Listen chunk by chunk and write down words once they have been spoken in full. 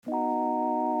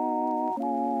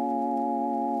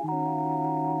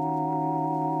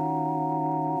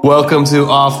Welcome to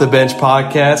Off the Bench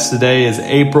Podcast. Today is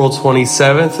April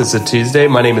 27th. It's a Tuesday.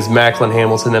 My name is Macklin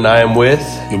Hamilton, and I am with...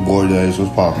 Your boy Days.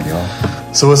 What's poppin',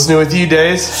 y'all? So what's new with you,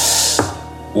 Days?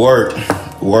 Work.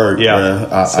 Yeah,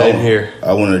 bruh. same here.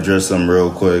 I want to address something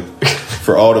real quick.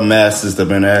 For all the masses that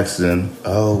been asking,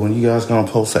 when you guys gonna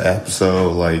post an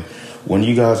episode? Like, when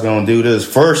you guys gonna do this?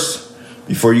 First,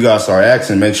 before you guys start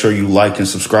asking, make sure you like and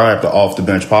subscribe to Off the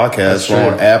Bench Podcast.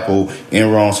 We're on Apple and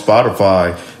we're on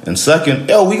Spotify. And second,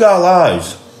 we got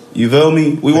lives. You feel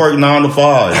me? We work 9 to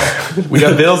 5. We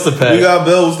got bills to pay. We got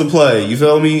bills to play. You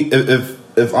feel me?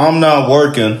 If I'm not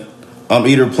working, I'm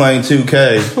either playing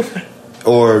 2K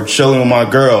or chilling with my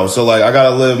girl. So, like, I got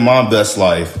to live my best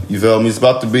life. You feel me? It's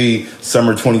about to be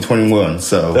summer 2021.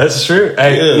 So that's true.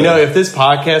 Hey, You know, if this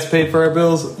podcast paid for our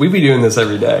bills, we'd be doing this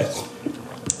every day.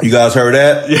 You guys heard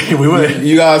that? Yeah, we would.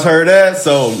 You guys heard that?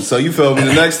 So you feel me?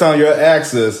 The next time you're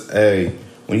access,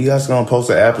 when you guys gonna post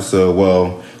an episode,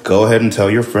 well, go ahead and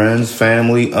tell your friends,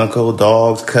 family, uncle,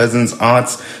 dogs, cousins,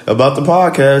 aunts about the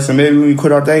podcast, and maybe we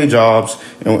quit our day jobs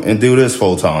and do this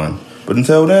full time. But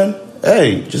until then,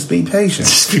 just be patient.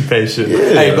 Just be patient. Yeah.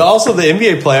 Hey, but also the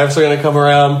NBA playoffs are going to come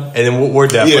around, and then we're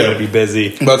definitely going to be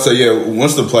busy. I'm about to say,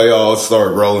 once the playoffs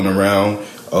start rolling around,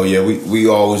 we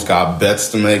always got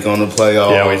bets to make on the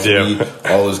playoffs. Yeah, we do. We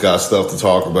always got stuff to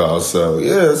talk about. So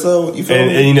you feel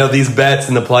me? And you know, these bets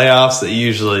in the playoffs that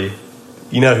usually,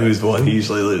 you know who's the one who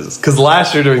usually loses. Because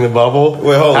last year during the bubble,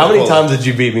 how many times did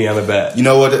you beat me on a bet? You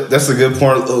know what? That's a good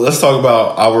point. Let's talk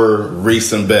about our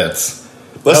recent bets.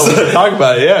 We can talk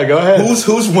about it. Yeah, go ahead.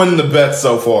 Who's winning the bet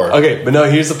so far? Okay, but no,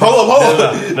 here's the problem. Hold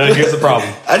on. No, here's the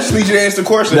problem. I just need you to answer the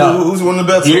question. No. Who's winning the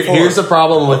bet so far? Here's the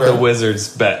problem with the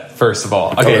Wizards bet, first of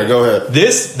all. Okay, go ahead.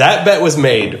 That bet was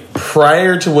made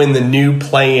prior to when the new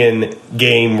play-in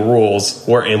game rules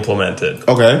were implemented.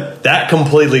 Okay. That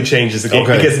completely changes the game.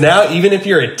 Okay. Because now, even if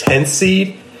you're a 10th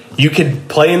seed, you could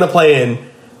play in the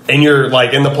play-in and you're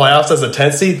like in the playoffs as a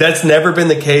 10th seed. That's never been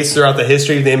the case throughout the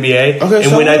history of the NBA. Okay,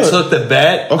 and when I took the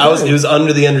bet, okay. it was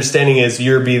under the understanding is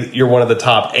you're one of the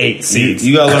top 8 seeds.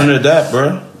 You gotta learn to adapt,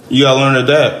 bro. You gotta learn to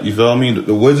adapt. You feel me?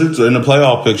 The Wizards are in the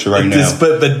playoff picture right now.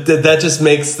 But that just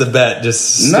makes the bet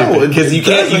just stupid. Because you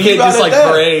can't just like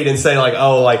parade and say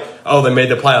they made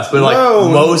the playoffs. But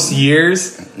most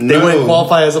years they wouldn't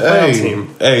qualify as a playoff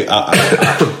team.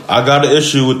 I got an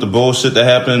issue with the bullshit that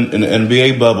happened in the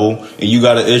NBA bubble, and you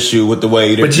got an issue with the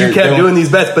way. But you kept doing these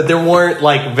bets, but there weren't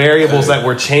like variables that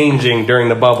were changing during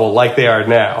the bubble like they are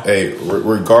now.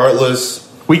 Regardless.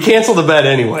 We canceled the bet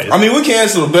anyways. I mean, we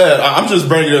canceled the bet. I'm just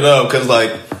bringing it up because,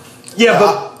 I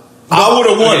would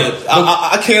have won it.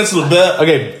 I canceled the bet,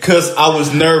 because I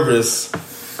was nervous.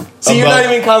 So you're not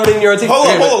even commenting your team.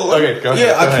 Hold on. Okay, go ahead.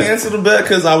 Yeah, I canceled the bet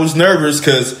because I was nervous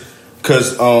because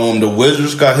the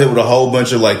Wizards got hit with a whole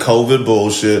bunch of COVID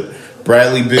bullshit.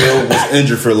 Bradley Beal was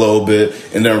injured for a little bit,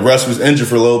 and then Russ was injured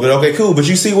for a little bit. Okay, cool. But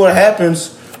you see what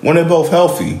happens when they're both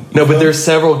healthy. No, but there's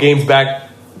several games back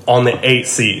on the 8th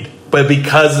seed. But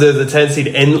because they're the 10th seed,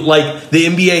 and the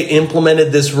NBA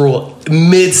implemented this rule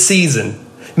mid-season.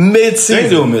 They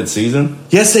do mid-season.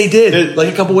 Yes, they did.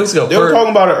 A couple weeks ago. They were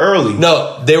talking about it early.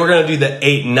 No, they were going to do the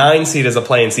 8-9 seed as a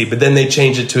playing seed, but then they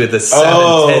changed it to the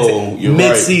 7-10 seed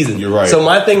mid-season. You're right. So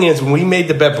my thing is, when we made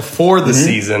the bet before the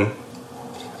season,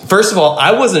 first of all,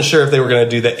 I wasn't sure if they were going to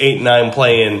do the 8-9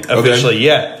 play-in officially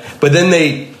yet. But then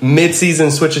they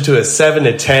mid-season switched it to a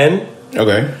 7-10.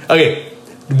 Okay.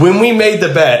 When we made the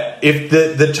bet, if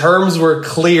the terms were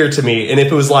clear to me, and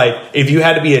if it was if you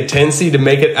had to be a 10 seed to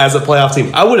make it as a playoff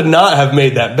team, I would not have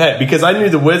made that bet because I knew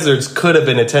the Wizards could have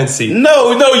been a 10 seed.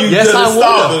 No, you yes, didn't. I would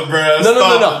Stop it, bro.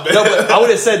 No, but I would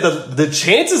have said the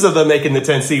chances of them making the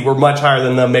 10 seed were much higher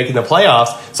than them making the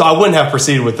playoffs, so I wouldn't have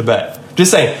proceeded with the bet.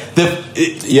 Just saying.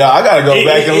 I got to go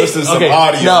back and listen to some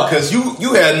audio because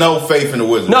you had no faith in the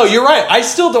Wizards. No, you're right. I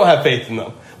still don't have faith in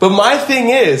them. But my thing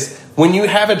is, when you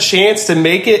have a chance to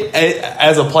make it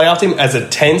as a playoff team, as a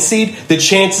 10 seed, the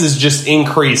chances just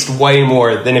increased way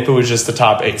more than if it was just the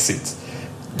top 8 seeds.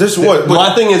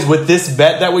 My thing is, with this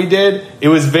bet that we did, it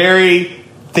was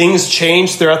things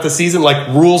changed throughout the season.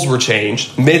 Rules were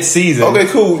changed mid-season. Okay,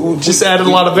 cool. Just added a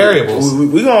lot of variables.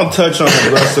 We're going to touch on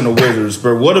the rest of the Wizards,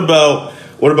 but what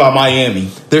about Miami?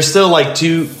 They're still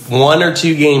 1 or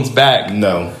 2 games back.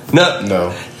 No.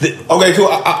 Okay, cool.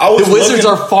 The Wizards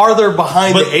are farther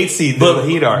behind the 8th seed than the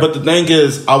Heat are. But the thing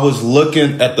is, I was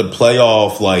looking at the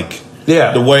playoff,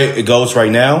 the way it goes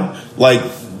right now.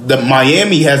 The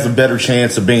Miami has a better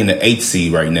chance of being the 8th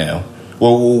seed right now.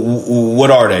 Well,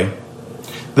 what are they?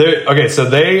 So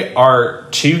they are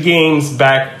 2 games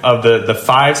back of the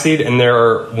 5 seed, and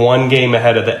they're 1 game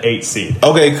ahead of the 8 seed.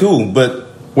 Okay, cool. But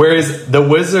Whereas the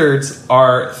Wizards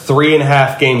are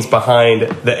 3.5 games behind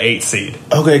the 8 seed.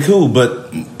 Okay, cool. But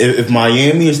if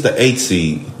Miami is the 8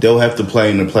 seed, they'll have to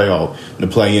play in the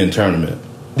play-in tournament.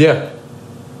 Yeah.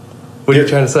 What are you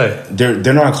trying to say?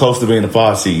 They're not close to being the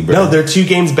 5 seed, bro. No, they're 2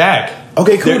 games back.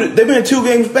 Okay, cool. They've been 2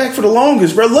 games back for the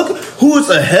longest, bro. Look who is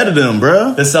ahead of them,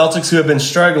 bro. The Celtics, who have been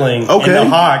struggling, okay. And the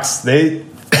Hawks, they.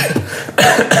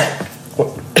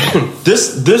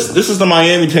 This is the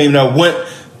Miami team that went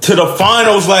to the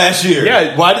finals last year.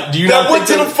 Yeah, why do you that not went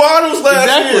think to the finals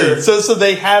last year? So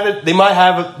they have it. They might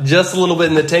have just a little bit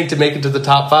in the tank to make it to the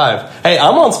top 5. Hey,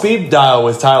 I'm on speed dial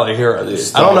with Tyler Hero.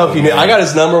 I don't know if you knew. I got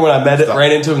his number when I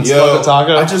ran into him and spoke a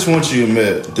taco. I just want you to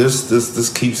admit this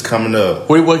keeps coming up.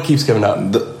 Wait, what keeps coming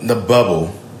up? The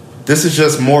bubble. This is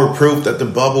just more proof that the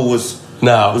bubble was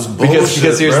bullshit,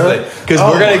 because here's the thing. Because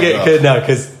we're gonna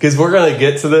because we're gonna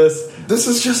get to this. This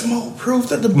is just more proof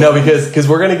that the bubble. No, because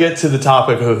we're gonna get to the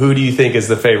topic of who do you think is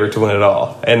the favorite to win it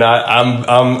all, and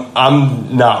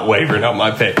I'm not wavering on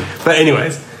my pick. But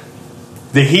anyways,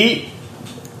 the Heat.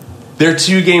 They're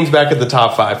 2 games back at the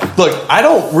top 5. Look, I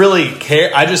don't really care.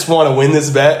 I just want to win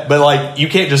this bet. But, like, you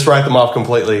can't just write them off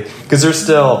completely. Because they're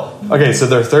still... Okay, so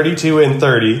they're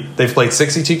 32-30. They've played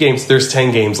 62 games. There's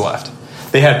 10 games left.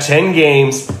 They have 10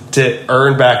 games to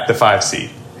earn back the 5 seed.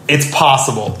 It's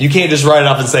possible. You can't just write it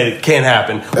off and say it can't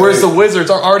happen. Whereas the Wizards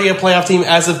are already a playoff team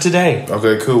as of today.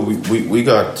 Okay, cool. We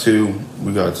got 2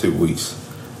 weeks.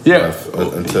 Yeah,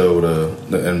 until the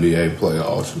NBA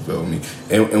playoffs, you feel me?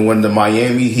 And when the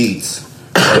Miami Heats,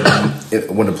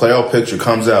 when the playoff picture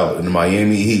comes out, and the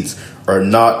Miami Heats are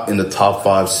not in the top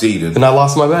 5 seeded, and I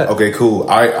lost my bet. Okay, cool.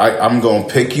 I'm going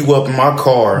to pick you up in my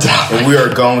car, and we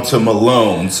are going to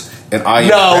Malone's. And we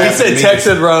said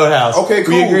Texas Roadhouse. Okay,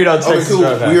 cool. We agreed on Texas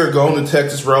Roadhouse. We are going to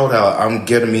Texas Roadhouse. I'm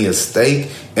getting me a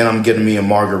steak and I'm getting me a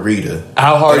margarita.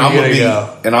 How hard are you gonna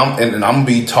go? And I'm gonna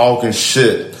be talking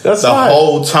shit That's fine.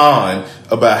 whole time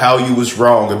about how you was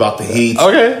wrong about the Heat.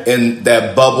 Okay. And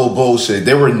that bubble bullshit.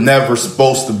 They were never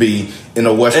supposed to be in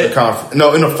the Western Conference.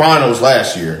 No, in the finals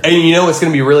last year. And you know what's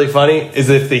gonna be really funny is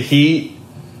if the Heat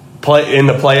in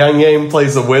the play-on game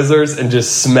plays the Wizards and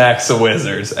just smacks the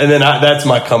Wizards, and then that's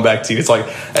my comeback to you. It's like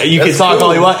you can talk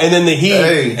all you want, and then the Heat,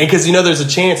 and because you know there's a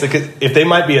chance that if they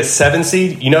might be a 7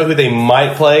 seed, you know who they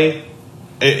might play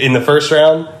in the first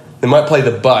round? They might play the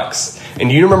Bucks,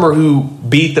 and you remember who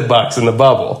beat the Bucks in the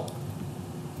bubble?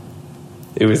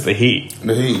 It was the Heat.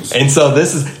 The Heat. And so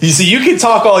this is you can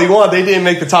talk all you want. They didn't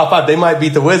make the top 5. They might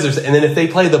beat the Wizards. And then if they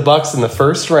play the Bucks in the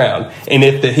first round, and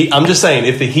if the Heat, I'm just saying,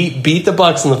 if the Heat beat the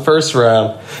Bucks in the first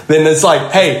round, then it's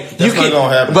like, hey, that's you can. Not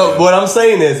gonna happen, but what I'm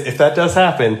saying is, if that does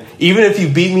happen, even if you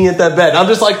beat me at that bet, I'm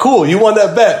just like, cool, you won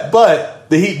that bet. But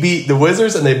the Heat beat the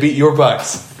Wizards and they beat your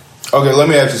Bucks. Okay, let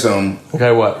me ask you something.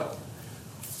 Okay, what?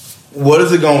 What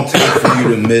is it going to take for you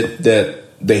to admit that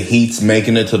the Heat's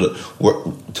making it to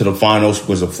the finals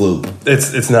was a fluke?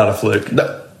 It's not a fluke.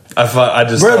 I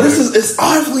just bro, it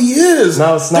obviously is.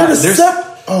 No, it's not.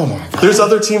 Oh my god. There's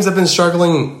other teams that have been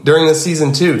struggling during this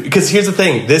season too. Because here's the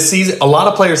thing: this season, a lot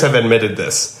of players have admitted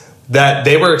this, that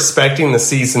they were expecting the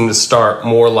season to start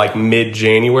more like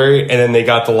mid-January, and then they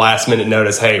got the last-minute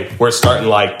notice, hey, we're starting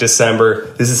like December.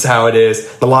 This is how it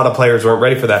is. And a lot of players weren't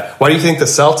ready for that. Why do you think the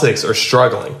Celtics are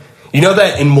struggling? You know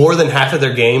that in more than half of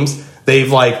their games,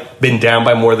 they've like been down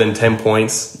by more than 10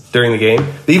 points during the game.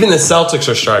 Even the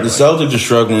Celtics are struggling. The Celtics are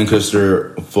struggling because they're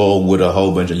full with a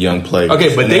whole bunch of young players.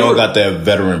 Okay, but they don't got that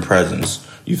veteran presence.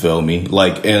 You feel me?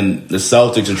 Like, and the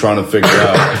Celtics are trying to figure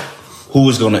out who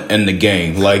is going to end the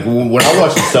game. Like, when I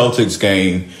watch the Celtics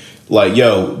game, like,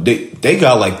 yo, they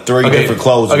got like 3 different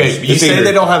closers. Okay, you say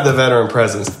they don't have the veteran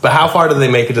presence, but how far did they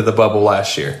make it to the bubble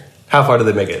last year? How far did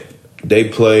they make it? They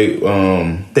played.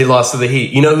 They lost to the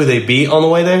Heat. You know who they beat on the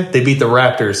way there? They beat the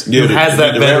Raptors, who has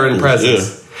that veteran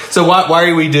presence. Yeah. So why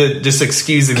are we just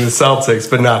excusing the Celtics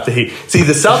but not the Heat? See,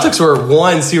 the Celtics were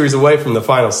 1 series away from the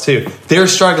finals too. They're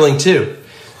struggling too.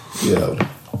 Yeah,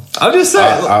 I'm just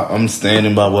saying. I'm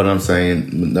standing by what I'm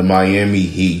saying. The Miami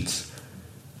Heat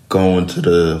going to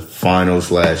the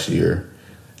finals last year,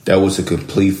 that was a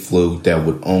complete fluke that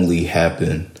would only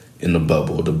happen in the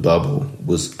bubble. The bubble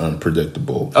was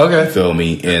unpredictable. Okay. You feel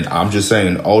me? And I'm just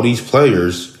saying, all these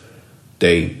players,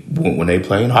 when they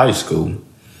play in high school,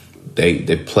 they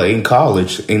play in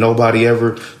college. Ain't nobody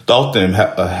ever taught them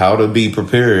how to be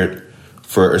prepared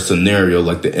for a scenario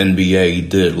like the NBA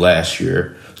did last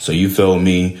year. So you feel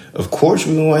me? Of course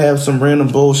we're going to have some random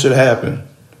bullshit happen.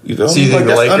 You know? So you think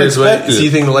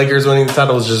you think the Lakers winning the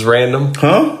title was just random?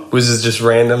 Huh? Was it just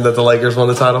random that the Lakers won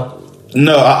the title?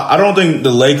 No, I don't think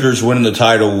the Lakers winning the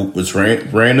title was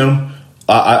random.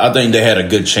 I think they had a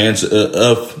good chance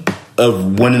of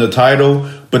winning the title,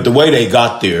 but the way they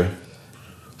got there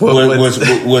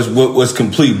was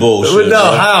complete bullshit.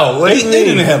 No, how? They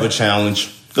didn't have a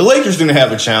challenge. The Lakers didn't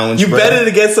have a challenge. You betted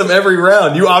against them every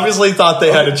round. You obviously thought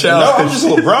they had a challenge. No, I'm just a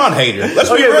LeBron hater. Let's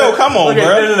be real. Come on,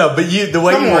 bro. No. But the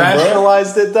way you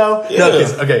rationalized it, though. Yeah.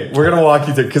 No, we're gonna walk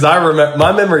you through because I remember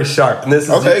my memory's sharp, and this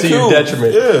is to your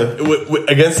detriment. Yeah.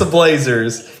 Against the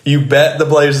Blazers, you bet the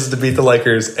Blazers to beat the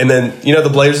Lakers, and then the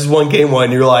Blazers won game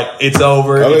 1. You're like, it's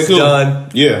over, it's done.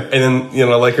 Yeah, and then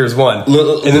the Lakers won,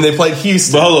 and then they played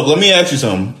Houston. But hold up, let me ask you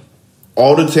something.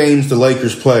 All the teams the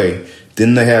Lakers play.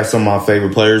 Didn't they have some of my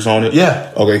favorite players on it?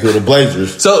 Yeah. Okay, cool. The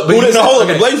Blazers. So, but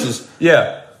the Blazers.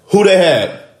 Yeah. Who they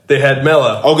had? They had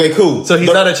Melo. Okay, cool. So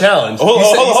he's not a challenge. You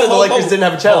said the Lakers didn't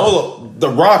have a challenge. Hold up. The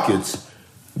Rockets.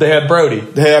 They had Brody.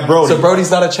 So Brody's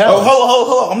not a challenge.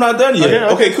 Hold on. I'm not done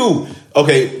yet. Okay, cool.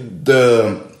 Okay,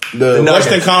 the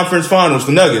Western Conference Finals,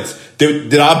 the Nuggets.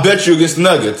 Did I bet you against the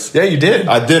Nuggets? Yeah, you did.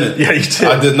 I didn't. Yeah, you did.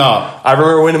 I did not. I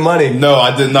remember winning money. No,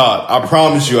 I did not. I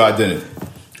promise you I didn't.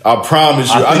 I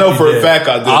promise you. I know for a fact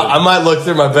I did. I might look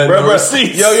through my vendor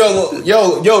receipts. Yo,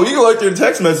 you can look through the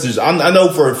text messages. I know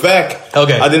for a fact.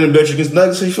 Okay. I didn't bet you against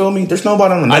Nuggets. You feel me? There's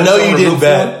nobody on the Nuggets. I know you didn't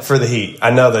bet for the Heat. I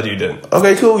know that you didn't.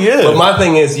 Okay, cool, yeah. But my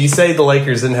thing is, you say the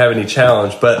Lakers didn't have any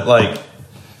challenge, but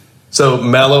so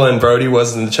Melo and Brody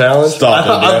wasn't the challenge. Stop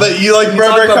it, but you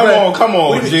come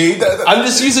on, G. I'm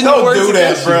just using your words. Don't do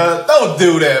that, bro. Don't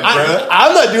do that, bro.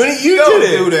 I'm not doing it. You did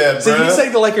it. Don't do that, bro. So you say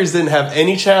the Lakers didn't have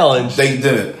any challenge? They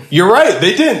didn't. You're right.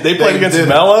 They didn't. They played against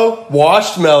Melo,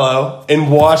 washed Melo,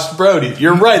 and washed Brody.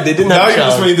 You're right. They didn't have a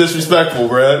challenge. Now you're just being disrespectful,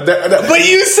 bro. But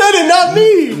you said it, not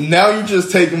me. Now you're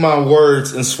just taking my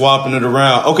words and swapping it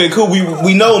around. Okay, cool.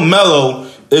 We know Melo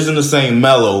isn't the same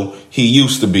Melo he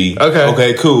used to be.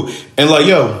 Okay, cool. And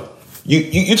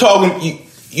you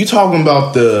talking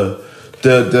about the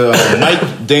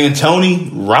Mike D'Antoni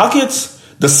Rockets?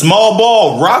 The small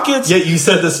ball Rockets? Yeah, you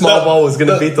said the small ball was going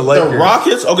to beat the Lakers. The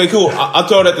Rockets? Okay, cool. I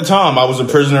thought at the time I was a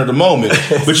prisoner of the moment.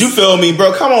 But you feel me,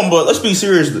 bro? Come on, but let's be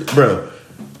serious, bro.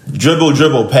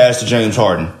 Dribble past to James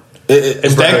Harden.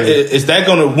 Is that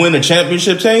going to win a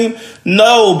championship team?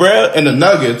 No, bro. And the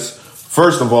Nuggets,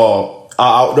 first of all,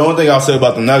 the only thing I'll say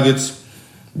about the Nuggets,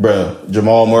 bro,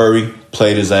 Jamal Murray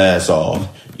played his ass off.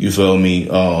 You feel me?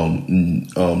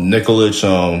 Nikolic,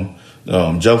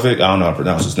 Jovic, I don't know how to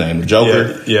pronounce his name. The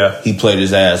Joker. Yeah. He played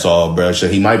his ass off, bro. So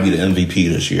he might be the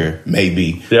MVP this year.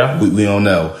 Maybe. Yeah. We don't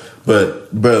know.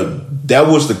 But, bro, that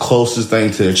was the closest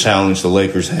thing to the challenge the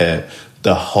Lakers had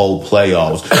the whole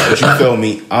playoffs. But you feel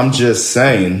me? I'm just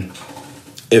saying,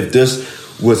 if this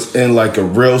was in a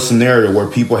real scenario where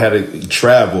people had to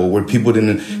travel, where people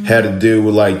didn't had to deal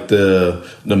with the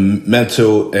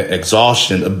mental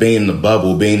exhaustion of being in the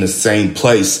bubble, being in the same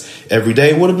place every day,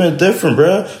 it would have been different,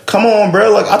 bro. Come on,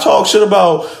 bro. I talk shit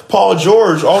about Paul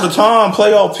George all the time,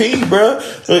 playoff P, bro.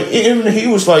 Even he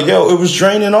was like, yo, it was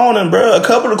draining on him, bro. A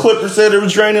couple of Clippers said it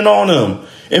was draining on him.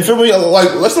 And for me,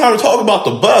 let's not even talk about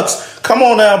the Bucks. Come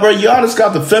on now, bro. Giannis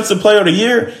got Defensive Player of the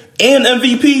Year and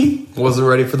MVP. Wasn't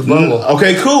ready for the bubble.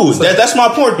 Okay, cool. That's my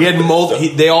point. He had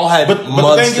they all had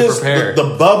months to prepare.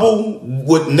 The bubble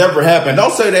would never happen.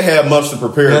 Don't say they had months to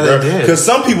prepare, bro. Because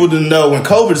some people didn't know when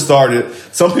COVID started.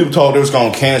 Some people told they was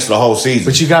going to cancel the whole season.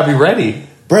 But you got to be ready,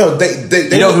 bro.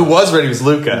 They who was ready was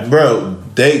Luka, bro.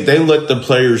 They let the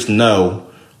players know.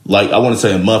 I want to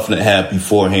say a month and a half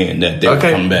beforehand that they were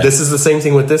coming back. This is the same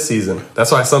thing with this season.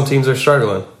 That's why some teams are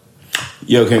struggling.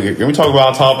 Yo, can we talk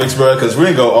about topics, bro? Because we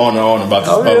can go on and on about this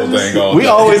bubble thing. We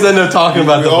always end up talking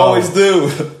about the bubble. We always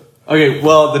do. Okay,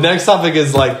 well, the next topic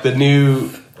is the new...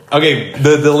 Okay,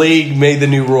 the league made the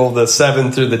new rule, the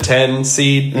 7 through the 10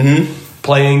 seed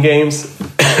playing games.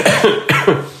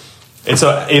 And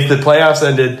so if the playoffs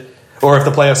ended, or if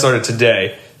the playoffs started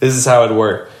today, this is how it would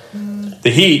work. The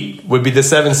Heat would be the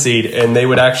 7th seed, and they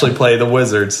would actually play the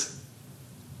Wizards.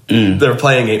 Their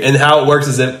playing game. And how it works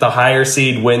is if the higher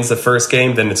seed wins the first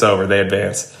game, then it's over. They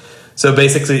advance. So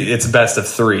basically, it's best of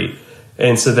 3.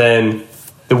 And so then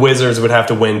the Wizards would have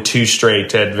to win 2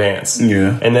 straight to advance.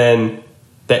 Yeah. And then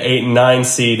the 8 and 9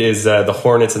 seed is the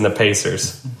Hornets and the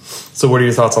Pacers. So what are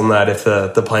your thoughts on that if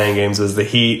the playing games was the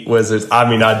Heat, Wizards? I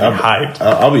mean, I'd be hyped.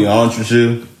 I'll be honest with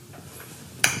you.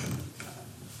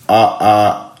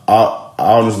 I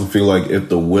honestly feel like if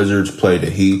the Wizards play the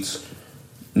Heats,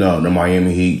 the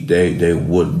Miami Heat, they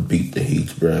would beat the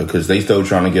Heats, bro, because they still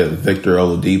trying to get Victor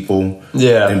Oladipo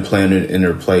implanted in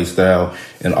their play style,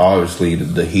 and obviously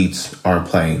the Heats aren't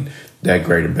playing that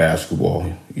great of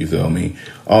basketball. You feel me?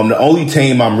 The only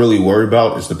team I'm really worried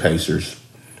about is the Pacers.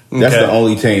 That's the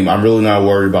only team. I'm really not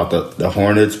worried about the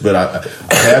Hornets, but I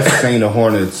have seen the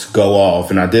Hornets go off,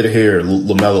 and I did hear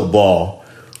LaMelo Ball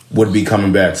would be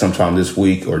coming back sometime this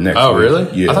week or next week. Oh, really?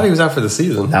 Yeah. I thought he was out for the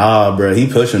season. Nah, bro. He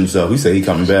pushed himself. He said he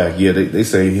coming back. Yeah, they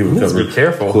say he recovered. Be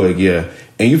careful. Quick, yeah.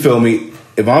 And you feel me?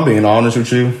 If I'm being honest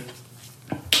with you,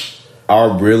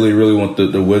 I really, really want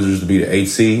the Wizards to be the 8th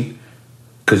seed.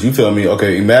 Because you feel me?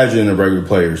 Okay, imagine the regular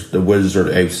players. The Wizards are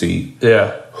the 8th seed.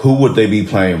 Yeah. Who would they be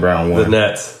playing round 1? The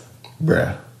Nets.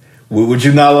 Bruh. Would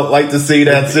you not like to see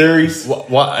that series?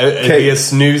 What? It'd be a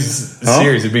snooze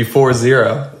series. It'd be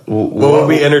 4-0. What would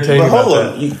be entertaining about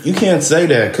that? You can't say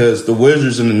that because the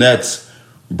Wizards and the Nets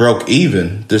broke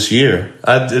even this year.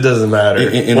 It doesn't matter.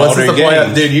 In Once all their it's the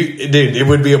playoff, games. dude, it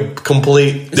would be a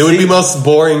complete. It would be the most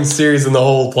boring series in the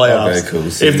whole playoffs. Okay, cool.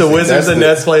 If the Wizards and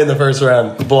Nets play in the first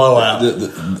round, blowout.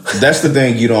 That's the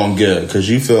thing you don't get because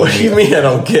you feel. What do you mean I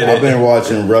don't get it? I've been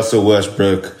watching Russell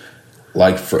Westbrook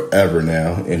like forever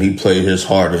now, and he played his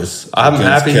hardest. I'm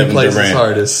happy Kevin he plays Durant. his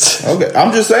hardest. Okay,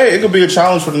 I'm just saying it could be a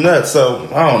challenge for the Nets. So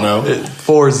I don't know.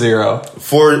 4-0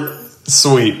 For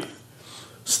sweep.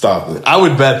 Stop it. I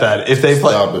would bet that if they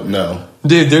play. Stop it. No,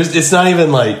 dude. It's not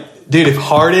even like, dude. If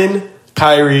Harden,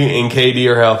 Kyrie, and KD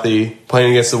are healthy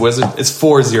playing against the Wizards, it's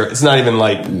 4-0. It's not even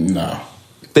like no.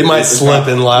 They might slip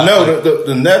and lie. No,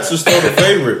 the Nets are still the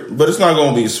favorite, but it's not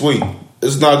going to be a sweep.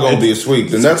 It's not going to be a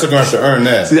sweep. The Nets are going to have to earn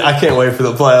that. See, I can't wait for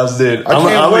the playoffs, dude. I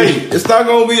can't wait. It's not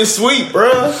going to be a sweep,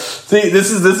 bro. See,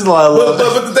 this is why I love it.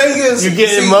 But the thing is, you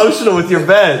get emotional with your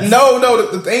bets. No.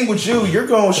 The thing with you're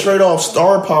going straight off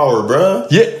star power, bro.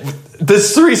 Yeah,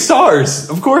 there's 3 stars.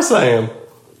 Of course I am.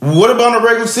 What about the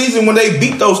regular season when they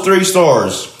beat those 3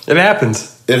 stars? It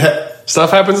happens. Stuff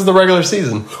happens in the regular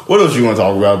season. What else you want to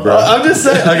talk about, bro? I'm just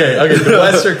saying. Okay. The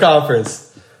Western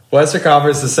Conference. Western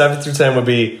Conference, the 7th through 10 would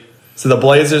be. So the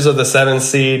Blazers are the 7th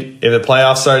seed. If the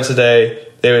playoffs started today,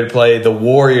 they would play the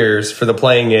Warriors for the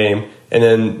playing game, and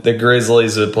then the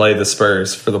Grizzlies would play the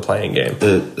Spurs for the playing game.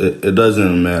 It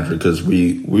doesn't matter because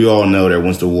we all know that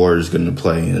once the Warriors get in the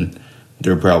play in,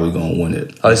 they're probably going to win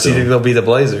it. Oh, so you think they'll be the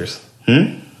Blazers?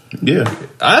 Yeah.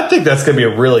 I think that's going to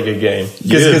be a really good game.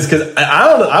 Because I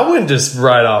don't know. I wouldn't just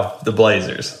write off the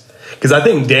Blazers. Because I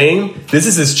think Dame, this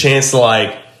is his chance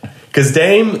to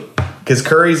because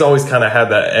Curry's always kind of had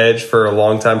that edge for a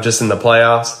long time just in the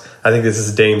playoffs. I think this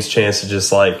is Dame's chance to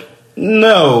just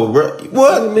No, bro.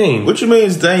 What do you mean? What you mean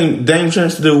is Dame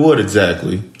chance to do what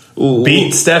exactly?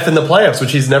 Beat Steph in the playoffs,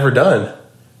 which he's never done.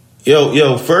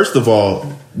 Yo, first of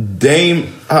all,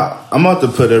 Dame, I'm about to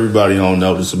put everybody on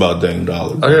notice about Dame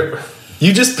Dollar. Okay.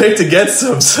 You just picked against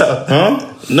him, so.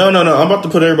 Huh? No. I'm about to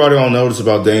put everybody on notice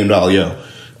about Dame Dollar. Yo,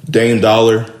 Dame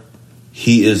Dollar,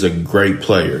 he is a great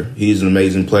player. He's an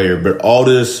amazing player. But all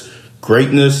this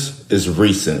greatness is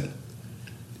recent.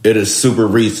 It is super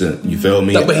recent. You feel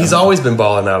me? No, but he's always been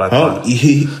balling out, I thought.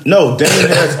 Dame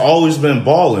has always been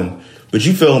balling. But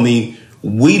you feel me?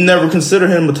 We never consider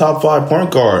him a top 5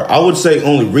 point guard. I would say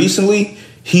only recently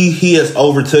he has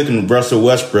overtaken Russell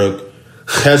Westbrook.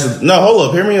 Hold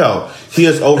up, hear me out. He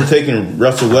has overtaken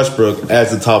Russell Westbrook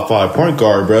as the top 5 point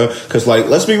guard, bro. Because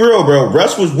let's be real, bro.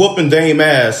 Russ was whooping Dame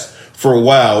ass for a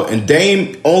while, and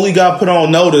Dame only got put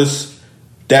on notice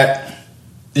that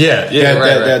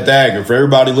dagger. For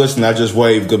everybody listening, I just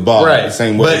waved goodbye. Right, the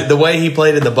same way. But the way he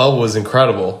played in the bubble was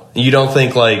incredible. You don't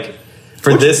think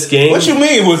this game? What you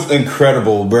mean was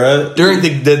incredible, bro? During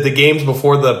the games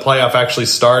before the playoff actually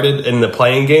started in the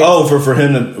playing game. Oh, for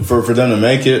them to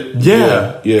make it.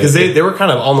 Yeah. Because they were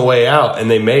kind of on the way out and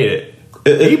they made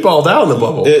it. He balled out in the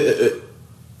bubble.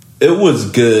 It was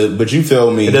good, but you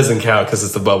feel me? It doesn't count because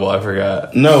it's the bubble. I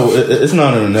forgot. No, it's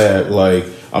not even that.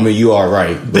 You are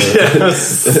right, but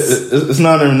it's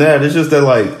not even that. It's just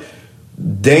that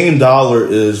Dame Dollar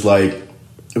is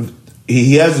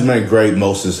he hasn't been great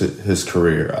most of his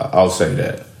career. I'll say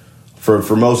that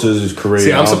for most of his career.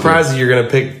 See, I'm surprised you're going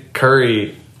to pick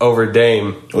Curry over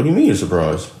Dame. What do you mean you're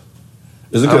surprised?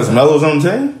 Is it because Melo's on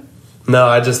the team? No,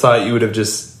 I just thought you would have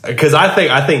because I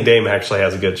think Dame actually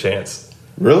has a good chance.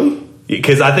 Really?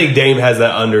 Because I think Dame has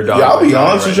that underdog. Yeah, I'll be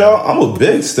honest with y'all. I'm a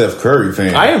big Steph Curry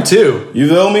fan. I am too. You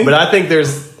feel me? But I think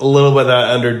there's a little bit of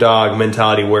that underdog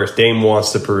mentality where Dame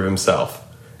wants to prove himself.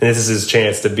 And this is his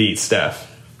chance to beat Steph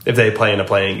if they play in a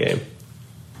playing game.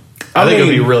 I think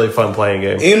it'll be a really fun playing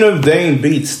game. Even if Dame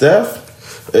beats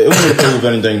Steph, it wouldn't prove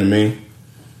anything to me.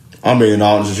 I'm being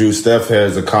honest with you. Steph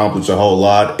has accomplished a whole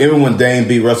lot. Even when Dame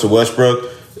beat Russell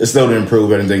Westbrook, it still didn't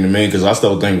prove anything to me because I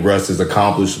still think Russ has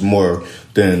accomplished more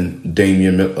than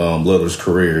Damian Lillard's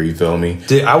career. You feel me?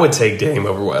 Dude, I would take Dame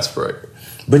over Westbrook.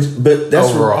 But that's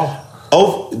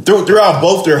overall. Throughout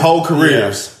both their whole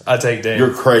careers. I take Dame.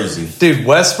 You're crazy. Dude,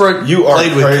 Westbrook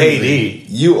played with KD.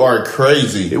 You are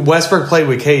crazy. Westbrook played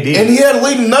with KD. And he had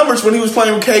leading numbers when he was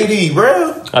playing with KD,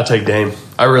 bro. I take Dame.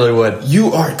 I really would.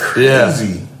 You are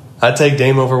crazy. Yeah. I take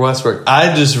Dame over Westbrook.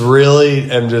 I just really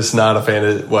am just not a fan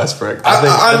of Westbrook.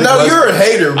 I know you're a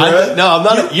hater, bro. No, I'm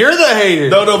not. You're the hater.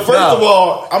 No. First of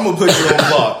all, I'm gonna put you on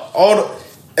block.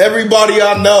 Everybody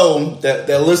I know that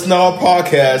listen to our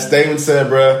podcast, they even said,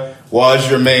 bro, why is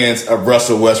your man's a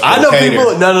Russell Westbrook I know hater?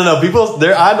 people. No. People.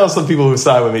 There. I know some people who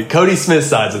side with me. Cody Smith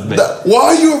sides with me. Why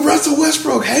are you a Russell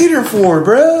Westbrook hater for,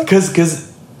 bro?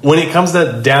 Because when it comes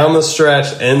to down the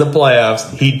stretch in the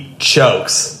playoffs, he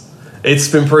chokes. It's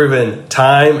been proven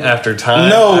time after time.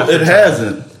 No, it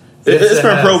hasn't. It's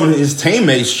been proven his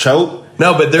teammates choke.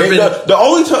 No, but there been the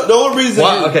only reason.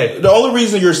 Why? Okay. The only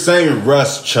reason you're saying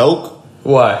Russ choke.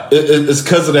 Why? It's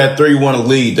because of that 3-1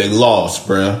 lead they lost,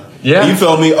 bro. Yeah. You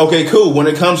feel me? Okay, cool. When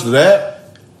it comes to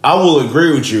that, I will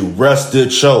agree with you. Russ did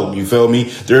choke. You feel me?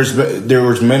 There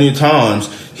was many times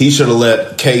he should have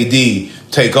let KD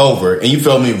take over. And you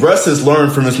feel me? Russ has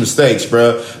learned from his mistakes,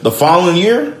 bro. The following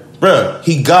year, bro,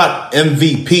 he got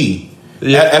MVP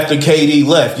after KD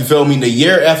left. You feel me? The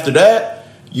year after that,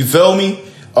 you feel me?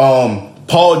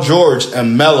 Paul George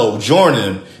and Melo joined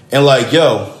him. And like,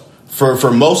 yo,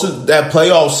 for most of that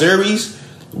playoff series,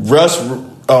 Russ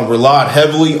relied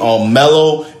heavily on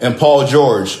Melo and Paul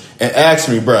George. And asked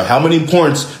me, bro, how many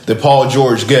points did Paul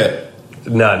George get?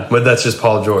 None, but that's just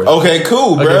Paul George. Okay,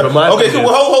 cool, bro. Okay, cool.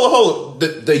 Well, hold.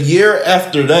 The year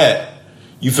after that,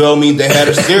 you feel me? They had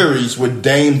a series with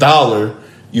Dame Dollar.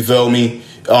 You feel me?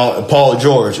 Paul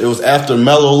George. It was after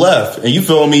Melo left, and you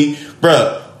feel me,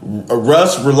 bro?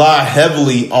 Russ relied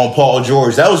heavily on Paul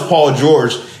George. That was Paul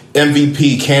George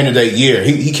MVP candidate year.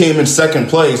 He came in second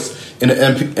place in the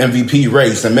MVP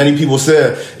race, and many people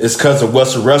said it's because of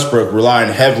Russell Westbrook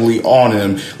relying heavily on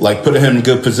him, like putting him in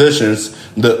good positions,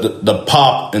 the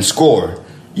pop and score.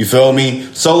 You feel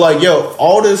me? So like, yo,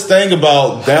 all this thing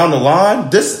about down the line,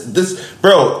 this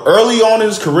bro, early on in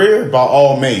his career, by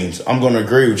all means, I'm going to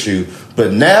agree with you.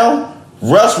 But now,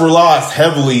 Russ relies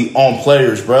heavily on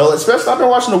players, bro. Especially I've been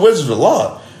watching the Wizards a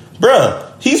lot,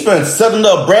 bro. He's been setting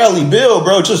up Bradley Beal,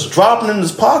 bro, just dropping in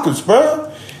his pockets,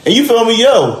 bro. And you feel me,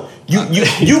 yo?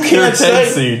 You can't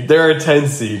say they're a 10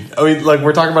 seed. I mean, like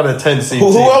we're talking about a 10 seed.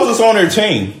 Who else is on their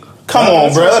team? Come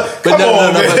on, bro. Come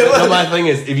on, man. My thing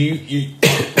is, if you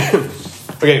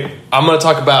okay, I'm going to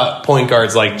talk about point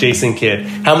guards like Jason Kidd.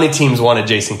 How many teams wanted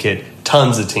Jason Kidd?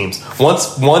 Tons of teams.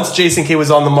 Once Jason Kidd was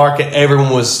on the market, everyone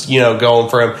was going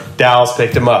for him. Dallas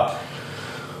picked him up.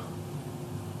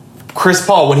 Chris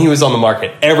Paul, when he was on the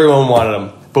market, everyone wanted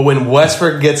him. But when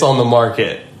Westbrook gets on the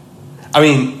market, I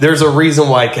mean, there's a reason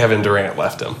why Kevin Durant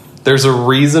left him. There's a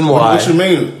reason why. What you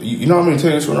mean? You know how many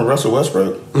teams wanted Russell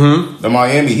Westbrook? Mm-hmm. The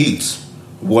Miami Heats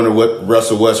wanted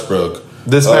Russell Westbrook.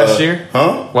 This past year?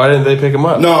 Huh? Why didn't they pick him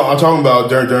up? No, I'm talking about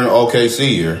during the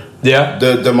OKC year. Yeah.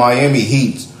 The Miami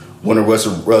Heat wanted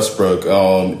Russell Westbrook,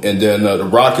 and then the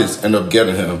Rockets ended up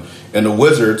getting him. And the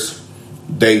Wizards,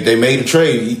 they made a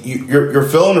trade. You're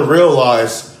failing to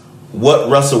realize what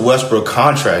Russell Westbrook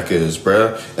contract is,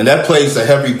 bro. And that plays a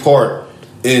heavy part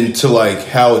into like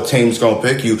how a team's gonna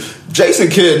pick you. Jason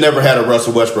Kidd never had a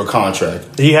Russell Westbrook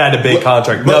contract. He had a big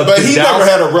contract. But he never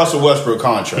had a Russell Westbrook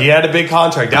contract. He had a big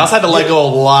contract. Dallas had to let go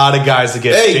a lot of guys to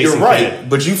get Jason you're right. Kidd.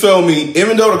 But you feel me?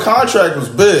 Even though the contract was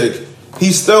big,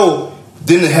 he still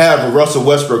didn't have a Russell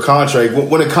Westbrook contract.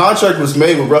 When the contract was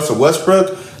made with Russell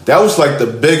Westbrook, that was like the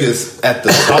biggest at the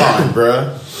time,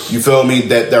 bruh. You feel me?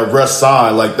 That Russ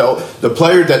signed. Like the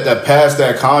player that passed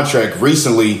that contract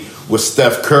recently was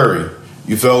Steph Curry.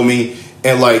 You feel me?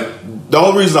 And like the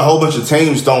only reason a whole bunch of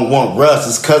teams don't want Russ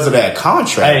is because of that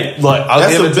contract. Hey, look,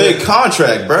 that's a big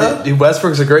contract, bro. Dude,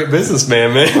 Westbrook's a great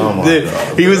businessman, man. Oh my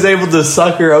God, he was able to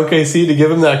sucker OKC to give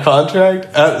him that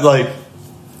contract.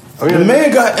 The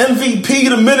man got MVP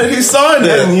the minute he signed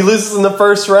it, and he loses in the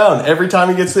first round every time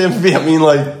he gets the MVP. I mean,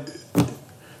 like,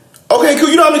 okay, cool.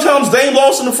 You know how many times Dame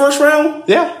lost in the first round?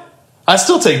 Yeah, I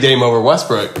still take Dame over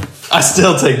Westbrook.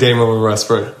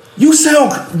 You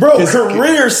sound, bro,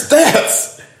 career stats.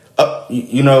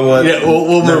 You know what? Yeah,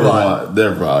 we'll move on.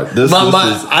 They're right.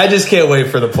 I just can't wait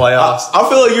for the playoffs. I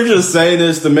feel like you're just saying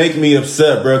this to make me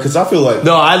upset, bro, because I feel like...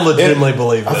 No, I legitimately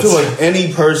believe this. I feel like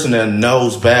any person that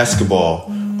knows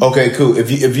basketball... Okay, cool.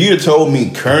 If you had told me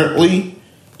currently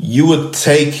you would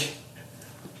take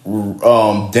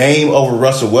Dame over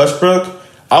Russell Westbrook,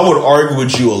 I would argue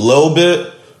with you a little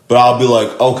bit, but I'll be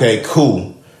like, okay,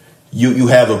 cool. You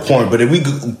have a point. But if we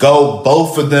go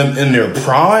both of them in their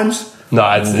primes... No,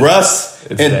 Russ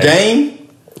and Dame.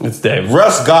 It's Dame.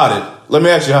 Russ got it. Let me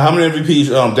ask you, how many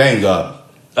MVPs Dame got?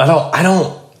 I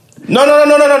don't. No.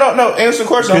 Answer the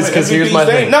question. Because here's my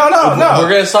thing. No. We're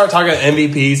going to start talking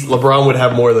MVPs. LeBron would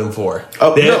have more than 4.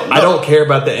 I don't care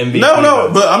about the MVP. No.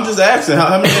 But I'm just asking,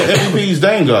 how many MVPs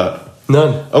Dame got?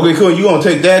 None. Okay, cool. You gonna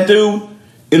take that dude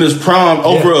in his prime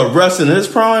over a Russ in his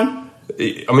prime?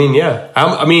 I mean, yeah.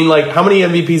 How many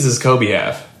MVPs does Kobe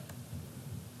have?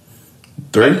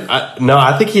 3? No,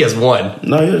 I think he has 1.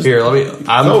 No, he has. Here, let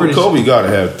me. Kobe got to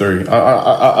have 3.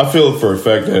 I feel for a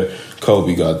fact that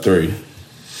Kobe got 3.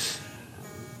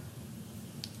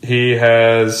 He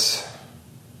has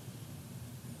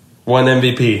 1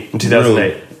 MVP in 2008.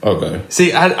 Really? Okay.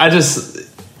 See, I just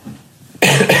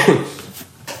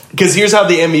because here's how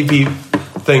the MVP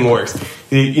thing works.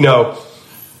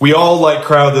 We all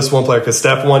crowd this one player because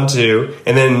Steph won 2,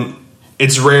 and then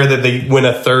it's rare that they win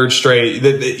a 3rd straight.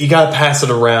 You got to pass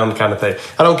it around, kind of thing.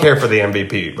 I don't care for the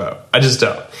MVP vote. I just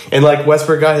don't. And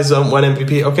Westbrook got his own 1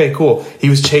 MVP. Okay, cool. He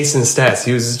was chasing stats.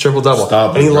 He was a triple double,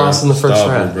 and he lost in the first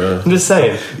round. I'm just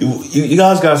saying. You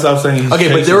guys got to stop saying he's okay,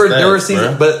 but there were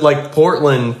seasons, bro. but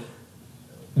Portland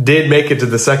did make it to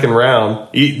the second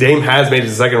round. Dame has made it to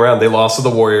the second round. They lost to the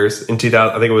Warriors in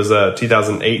 2000. I think it was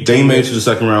 2008. Dame made it to the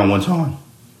second round 1 time.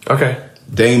 Okay.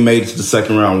 Dame made it to the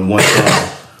second round 1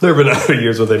 time. There have been other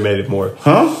years where they made it more.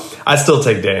 Huh? I still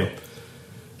take Dame.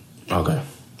 Okay.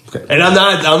 And I'm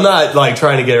not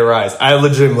trying to get it right. I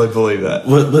legitimately believe that.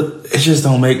 But it just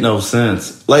don't make no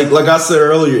sense. Like I said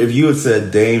earlier, if you had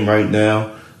said Dame right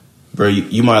now, bro,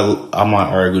 I might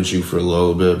argue with you for a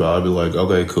little bit, but I'd be like,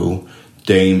 okay, cool.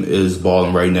 Dame is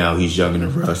balling right now. He's younger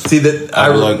than Russ. See that?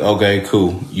 I'd be like, okay,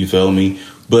 cool. You feel me?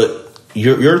 But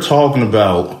you're talking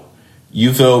about,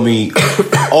 you feel me?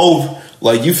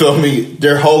 You feel me?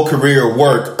 Their whole career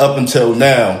work up until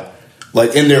now,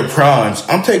 in their primes.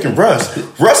 I'm taking Russ.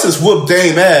 Russ has whooped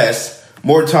Dame ass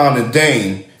more time than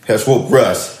Dame has whooped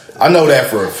Russ. I know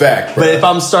that for a fact, bro. But if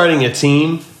I'm starting a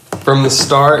team from the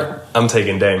start, I'm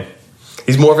taking Dame.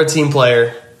 He's more of a team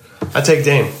player. I take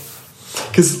Dame.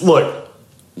 Because, look,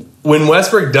 when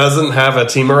Westbrook doesn't have a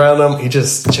team around him, he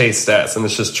just chases stats, and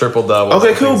it's just triple-double.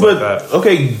 Okay, cool, but,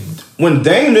 when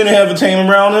Dame didn't have a team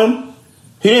around him,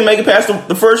 he didn't make it past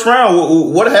the first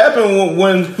round. What happened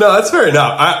when... No, that's fair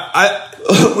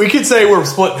enough. We could say we're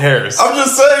splitting hairs. I'm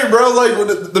just saying, bro,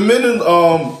 the minute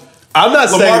I'm not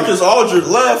saying LaMarcus Aldridge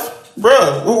left,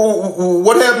 bro,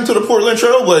 what happened to the Portland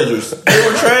Trailblazers? They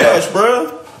were trash,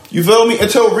 bro. You feel me?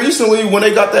 Until recently when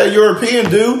they got that European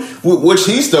dude, which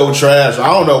he's still trash. I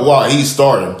don't know why he's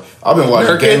starting. I've been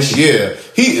watching games. Yeah,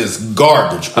 he is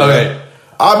garbage, bro. Okay.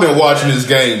 I've been watching his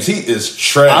games. He is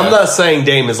trash. I'm not saying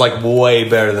Dame is way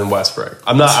better than Westbrook.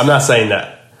 I'm not saying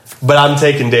that. But I'm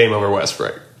taking Dame over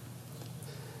Westbrook.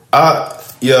 I'm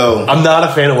not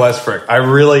a fan of Westbrook.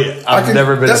 I've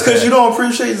never been. That's because you don't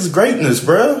appreciate his greatness,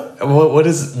 bro.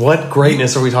 What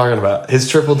greatness are we talking about? His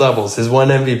triple doubles, his 1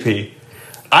 MVP.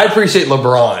 I appreciate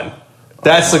LeBron.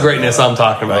 That's the greatness I'm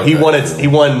talking about. Okay. He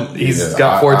won. He's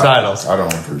got 4 titles. I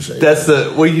don't appreciate.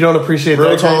 You don't appreciate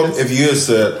real that talk. greatness? If you had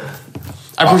said,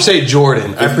 I appreciate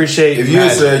Jordan. I appreciate. If you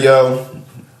had said, "Yo,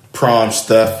 prom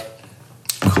Steph,"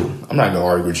 cool. I'm not gonna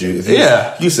argue with you.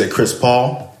 If you said Chris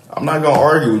Paul, I'm not gonna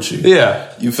argue with you.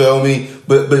 Yeah, you feel me?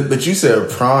 But you said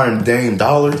prime Dame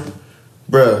Dollar,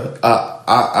 bruh.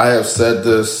 I have said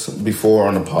this before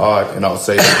on the pod, and I'll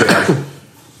say it again.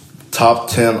 Top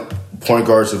 10 point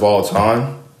guards of all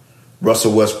time.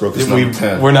 Russell Westbrook is number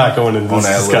 10. We're not going into this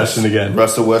discussion again.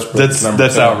 Russell Westbrook is number 10.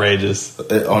 That's outrageous.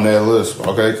 On that list.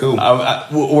 Okay, cool.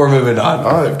 We're moving on.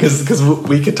 All right. Because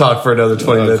we could talk for another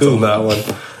 20 minutes on that one.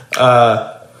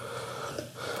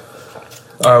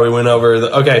 All right, we went over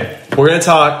okay, we're going to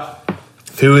talk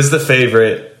who is the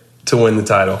favorite to win the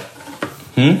title.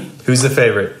 Who's the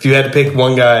favorite? If you had to pick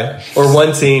one guy or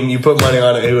one team, you put money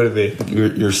on it, who would it be?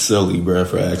 You're silly, bro,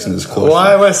 for asking this question.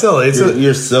 Why am I silly?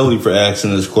 You're silly for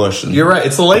asking this question. You're right.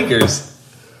 It's the Lakers.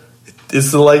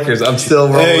 It's the Lakers. I'm still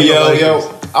rolling with the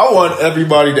Lakers. I want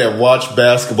everybody that watch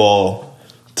basketball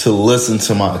to listen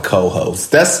to my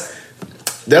co-host.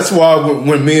 That's why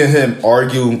when me and him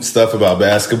argue stuff about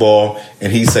basketball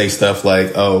and he say stuff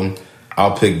like,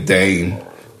 I'll pick Dame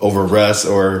over Russ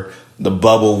or the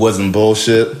bubble wasn't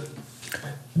bullshit.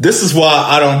 This is why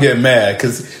I don't get mad,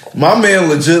 because my man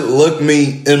legit looked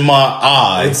me in my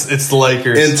eyes. It's the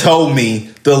Lakers. And told me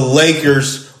the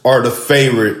Lakers are the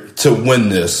favorite to win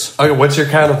this. Okay, what's your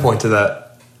counterpoint to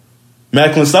that?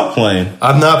 Macklin, stop playing.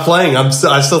 I'm not playing. I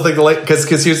still think the Lakers,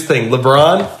 because here's the thing.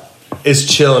 LeBron is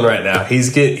chilling right now.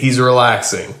 He's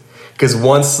relaxing. Because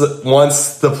once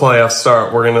the playoffs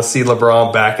start, we're going to see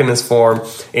LeBron back in his form.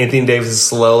 Anthony Davis is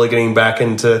slowly getting back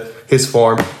into his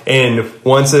form. And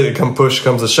once push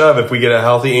comes to shove, if we get a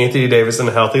healthy Anthony Davis and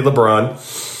a healthy LeBron,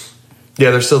 Yeah,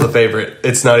 they're still the favorite.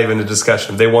 It's not even a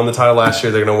discussion. They won the title last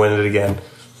year. They're going to win it again.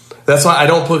 That's why I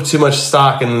don't put too much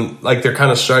stock in, like, they're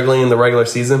kind of struggling in the regular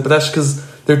season, but that's because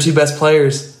their two best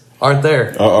players aren't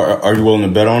there. Are you willing to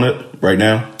bet on it right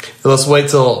now? Let's wait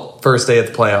till first day of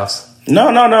the playoffs. No.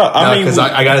 I mean, because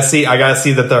I gotta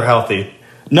see that they're healthy.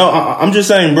 No, I'm just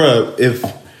saying, bro. If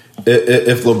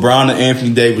LeBron and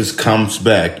Anthony Davis comes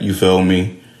back, you feel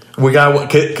me?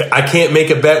 I can't make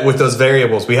a bet with those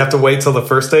variables. We have to wait till the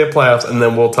first day of playoffs, and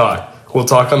then we'll talk. We'll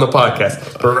talk on the podcast.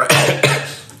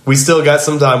 We still got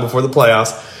some time before the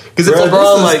playoffs. Because if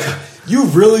LeBron, you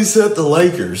really said the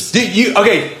Lakers.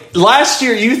 Last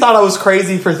year you thought I was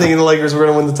crazy for thinking the Lakers were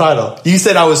going to win the title. You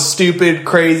said I was stupid,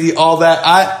 crazy, all that.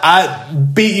 I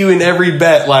beat you in every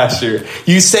bet last year.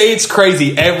 You say it's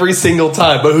crazy every single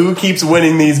time, but who keeps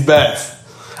winning these bets?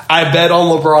 I bet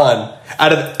on LeBron.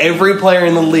 Out of every player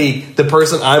in the league, the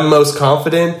person I'm most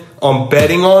confident on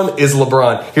betting on is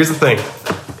LeBron. Here's the thing.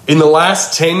 In the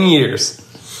last 10 years,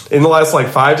 in the last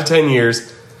 5 to 10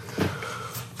 years,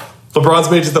 LeBron's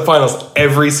made it to the finals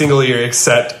every single year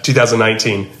except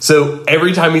 2019. So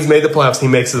every time he's made the playoffs, he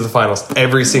makes it to the finals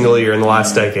every single year in the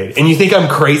last decade. And you think I'm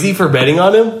crazy for betting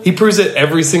on him? He proves it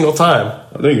every single time.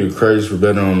 I think you're crazy for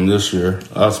betting on him this year.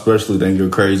 I especially think you're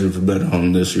crazy for betting on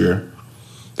him this year.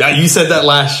 Yeah, you said that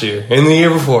last year, and the year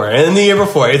before, and the year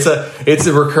before. It's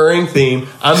a recurring theme.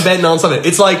 I'm betting on something.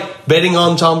 It's like betting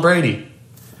on Tom Brady.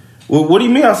 Well, what do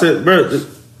you mean? I said, bro. What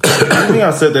do you mean?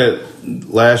 I said that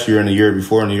last year and the year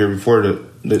before and the year before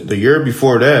the year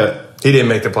before that. He didn't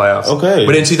make the playoffs. Okay,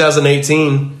 but in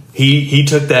 2018, he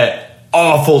took that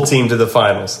awful team to the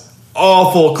finals.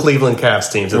 Awful Cleveland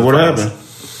Cavs team to the finals. What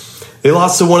happened? They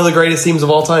lost to one of the greatest teams of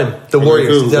all time, the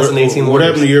Warriors. 2018 Warriors. What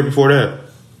happened the year before that?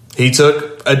 He took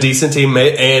a decent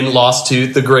teammate and lost to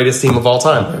the greatest team of all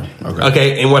time.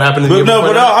 Okay, and what happened to the year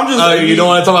before that? I'm just you don't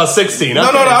want to talk about 16. No,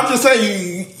 I'm just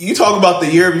saying you talk about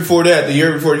the year before that, the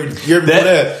year before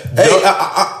that. Hey,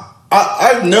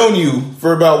 I've known you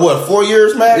for about 4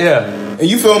 years, Mac? Yeah. And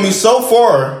you feel me, so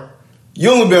far, you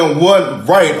only been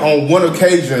right on one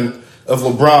occasion of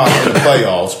LeBron in the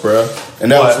playoffs, bro.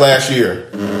 And that was last year.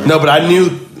 No, but I knew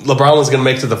LeBron was going to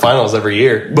make it to the finals every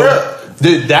year. But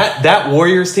dude, that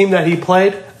Warriors team that he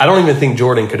played, I don't even think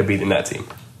Jordan could have beaten that team.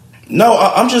 No,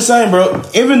 I'm just saying, bro,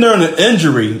 even during the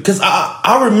injury, because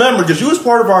I remember, because you was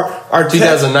part of our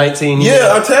 2019.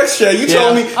 Our text chat. You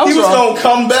told me he was going to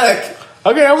come back.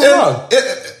 Okay, I was wrong.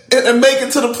 And make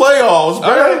it to the playoffs,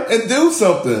 bro, and do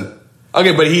something.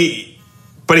 Okay, but he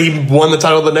won the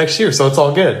title the next year, so it's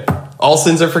all good. All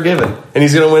sins are forgiven, and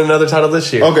he's going to win another title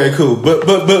this year. Okay, cool.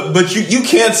 But you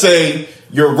can't say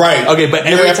you're right. Okay, but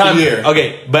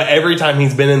every time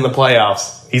he's been in the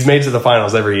playoffs, he's made it to the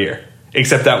finals every year.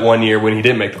 Except that 1 year when he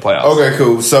didn't make the playoffs. Okay,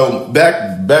 cool. So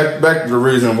back to the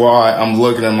reason why I'm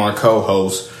looking at my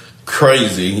co-host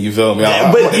crazy. You feel me?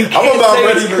 But you can't say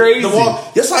it's crazy.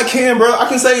 Yes, I can, bro. I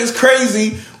can say it's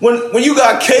crazy when you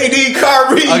got KD,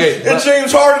 Kyrie, and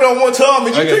James Harden on one time,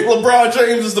 and you think LeBron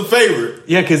James is the favorite.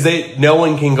 Yeah, because no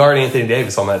one can guard Anthony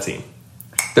Davis on that team.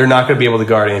 They're not going to be able to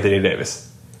guard Anthony Davis.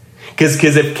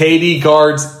 Because if KD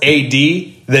guards AD,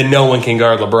 then no one can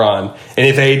guard LeBron. And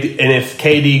if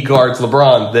KD guards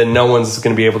LeBron, then no one's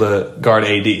going to be able to guard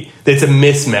AD. It's a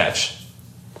mismatch.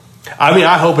 I mean,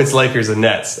 I hope it's Lakers and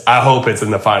Nets. I hope it's in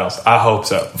the finals. I hope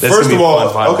so. First of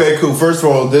all, okay, cool. First of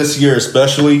all, this year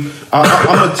especially, I'm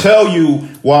going to tell you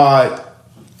why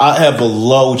I have a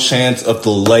low chance of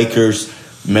the Lakers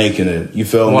making it. You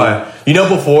feel me? You know,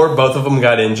 before both of them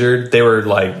got injured, they were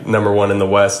like number one in the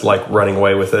West, like running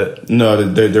away with it. No,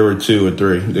 they were 2 or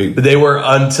 3. They were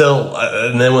until,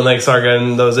 and then when they started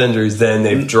getting those injuries, then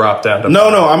they've dropped down to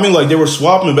No, I mean, like, they were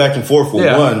swapping back and forth for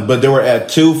one, but they were at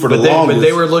 2 for the longest. But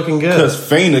they were looking good. Because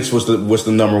Phoenix was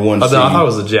the number 1 seed. I thought it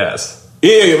was the Jazz.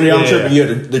 I'm tripping. Yeah,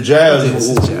 the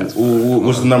Jazz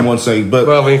was the number 1 seed. But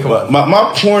well, I mean, come on.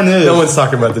 My point is, no one's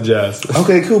talking about the Jazz.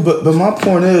 Okay, cool. But my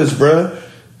point is, bruh,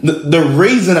 the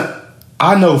reason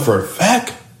I know for a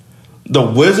fact the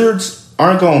Wizards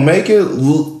aren't going to make it,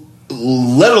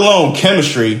 let alone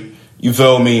chemistry, you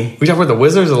feel me? We talking about the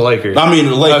Wizards or the Lakers? I mean,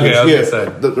 the Lakers,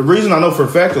 okay, The reason I know for a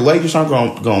fact the Lakers aren't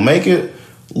going to make it,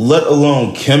 let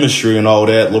alone chemistry and all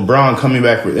that, LeBron coming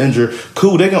back with injury,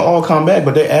 cool, they can all come back,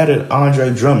 but they added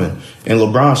Andre Drummond, and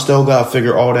LeBron still got to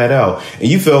figure all that out. And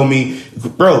you feel me?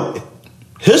 Bro,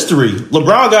 history,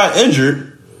 LeBron got injured.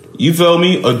 You feel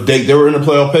me? They were in the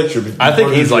playoff picture. I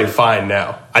think he's like fine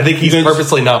now. I think he's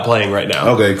purposely not playing right now.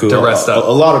 Okay, cool. To rest up. A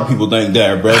lot of people think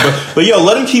that, bro. But yo,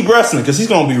 let him keep resting because he's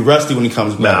going to be rusty when he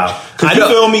comes back. Because you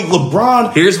feel me?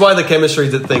 LeBron. Here's why the chemistry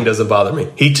thing doesn't bother me.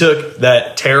 He took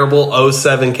that terrible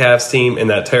 07 Cavs team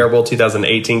and that terrible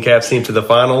 2018 Cavs team to the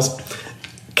finals.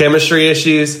 chemistry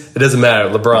issues, it doesn't matter.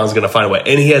 LeBron's going to find a way.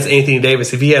 And he has Anthony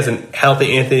Davis. If he has a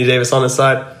healthy Anthony Davis on his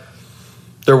side,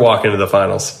 they're walking to the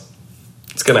finals.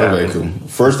 It's going to happen. Cool.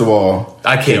 First of all,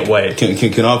 I can't wait. Can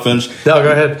I finish? No,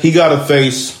 go ahead. He got to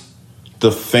face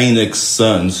the Phoenix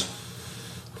Suns.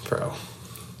 Bro.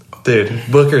 Dude,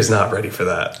 Booker's not ready for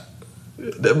that.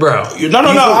 Bro. No.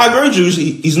 I agree with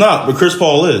you. He's not, but Chris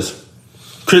Paul is.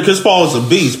 Chris Paul is a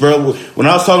beast, bro. When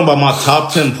I was talking about my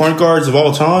top 10 point guards of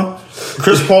all time,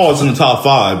 Chris Paul is in the top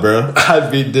 5, bro. I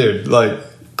mean, dude, like...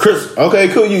 Chris, okay,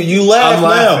 cool. You laugh I'm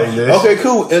laughing, now. dude. Okay,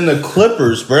 cool. And the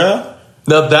Clippers, bro.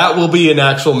 Now, that will be an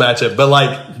actual matchup, but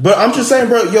like... But I'm just saying,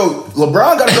 bro, yo,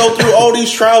 LeBron got to go through all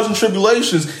these trials and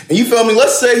tribulations. And you feel me?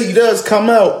 Let's say he does come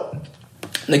out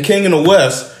the king in the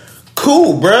West.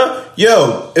 Cool, bro.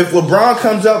 Yo, if LeBron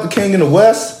comes out the king in the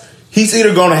West, he's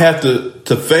either going to have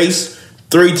to face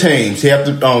 3 teams. He have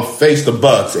to face the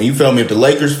Bucks. And you feel me? If the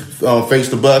Lakers face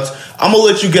the Bucks, I'm going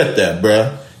to let you get that,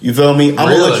 bro. You feel me? I'm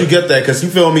going to let you get that because you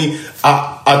feel me?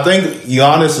 I think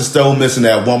Giannis is still missing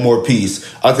that one more piece.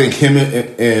 I think him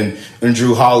and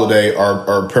Drew Holiday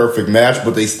are a perfect match,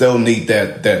 but they still need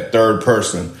that third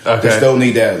person. Okay. They still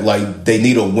need that, like, they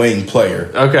need a wing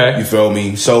player. Okay. You feel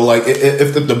me? So, like,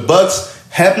 if the Bucks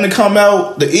happen to come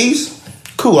out the East,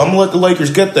 cool. I'm going to let the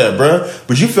Lakers get that, bro.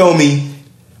 But you feel me?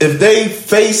 If they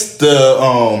face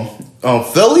the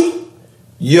Philly,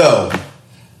 yo,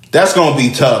 that's going to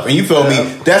be tough. And you feel me?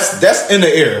 That's in the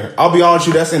air. I'll be honest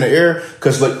with you, that's in the air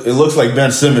because it looks like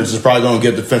Ben Simmons is probably going to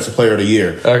get Defensive Player of the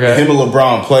Year. Okay. Him and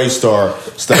LeBron play style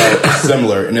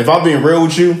similar. And if I'm being real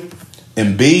with you,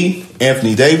 Embiid,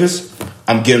 Anthony Davis,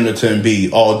 I'm giving it to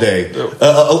Embiid all day.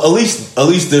 At least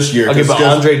this year. Okay, but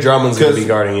Andre Drummond's going to be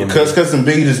guarding him. Because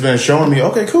Embiid has been showing me,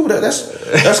 okay, cool,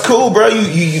 that's cool, bro.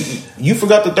 You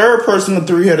forgot the third person, the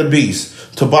three-headed beast.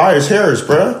 Tobias Harris,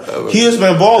 bro. He has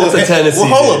been balling. That's a Tennessee.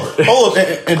 Hold up,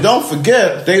 and don't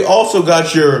forget, they also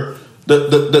got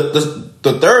the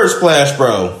third splash,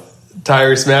 bro.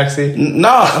 Tyrese Maxey?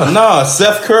 Nah,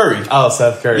 Seth Curry. Oh,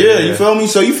 Seth Curry. Yeah, you feel me?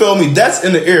 So you feel me? That's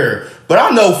in the air. But I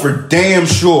know for damn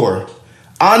sure,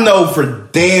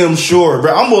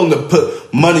 bro. I'm willing to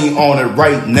put money on it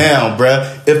right now,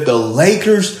 bro. If the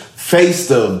Lakers face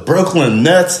the Brooklyn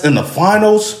Nets in the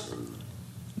finals,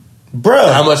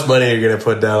 bruh. How much money are you gonna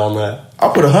put down on that?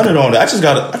 I'll put 100 on it. I just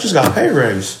got a pay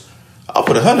raise. I'll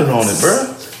put 100 on it,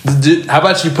 bruh. How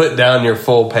about you put down your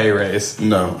full pay raise?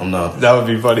 No, I'm not. That would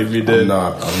be funny if you did.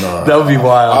 I'm not. That would be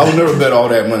wild. I'll never bet all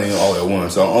that money all at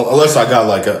once, unless I got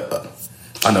like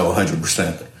I know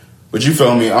 100%. But you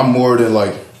feel me? I'm more than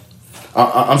like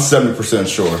I'm 70%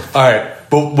 sure. All right,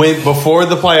 but before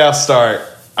the playoffs start,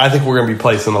 I think we're gonna be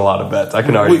placing a lot of bets. I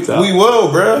can already tell. We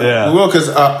will, bro. Yeah, we will because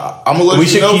I'm gonna let we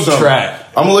you should know keep something. track.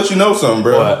 I'm gonna let you know something,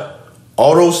 bro. What?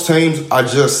 All those teams I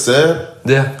just said,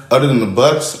 yeah. Other than the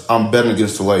Bucks, I'm betting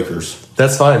against the Lakers.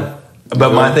 That's fine.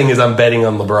 But my thing is, I'm betting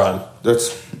on LeBron.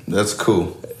 That's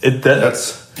cool.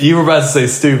 That's you were about to say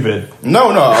stupid. No,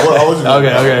 I wasn't.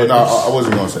 Okay. No, I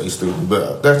wasn't going to say stupid,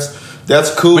 but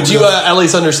that's cool. But you at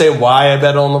least understand why I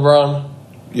bet on LeBron?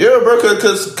 Yeah, bro,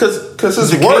 because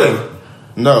it's work.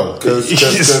 No, because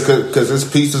it's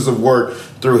pieces of work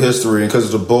through history and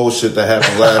because of the bullshit that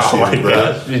happened last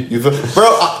year, bro.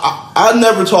 Bro, I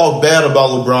never talk bad about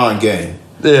LeBron game.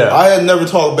 Yeah. I had never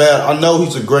talked bad. I know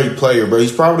he's a great player, bro.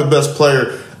 He's probably the best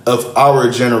player of our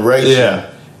generation.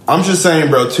 Yeah. I'm just saying,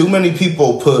 bro, too many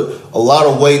people put a lot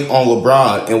of weight on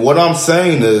LeBron. And what I'm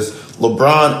saying is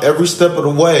LeBron, every step of the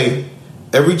way,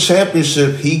 every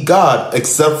championship he got,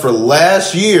 except for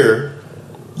last year,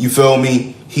 you feel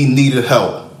me, he needed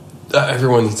help.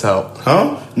 Everyone needs help.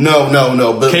 Huh? No.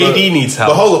 But KD needs help.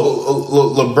 But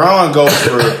hold up. LeBron goes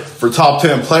for top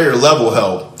 10 player level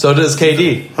help. So does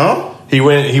KD. Huh? He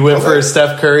went for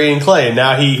Steph Curry and Clay.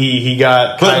 Now he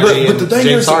got Kyrie and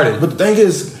James Harden. But the thing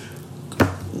is,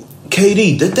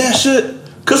 KD did that shit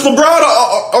because LeBron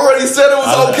already said it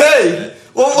was okay.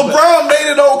 Well, LeBron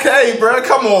made it okay, bro.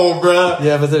 Come on, bro.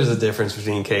 Yeah, but there's a difference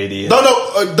between KD. No.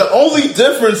 The only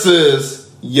difference is,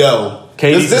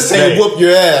 this ain't whoop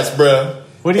your ass, bro.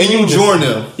 What do you mean? And you join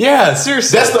them. Yeah,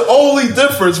 seriously. That's the only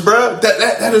difference, bro.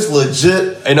 That is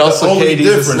legit. And also,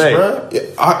 KD's a snake. Bro.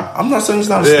 Yeah, I'm not saying he's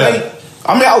not a snake.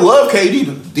 I mean, I love KD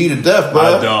to death, bro.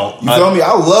 I don't. You feel me?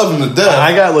 I love him to death.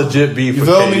 I got legit beef with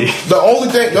KD. Me?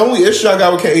 The only issue I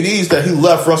got with KD is that he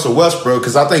left Russell Westbrook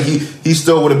because I think he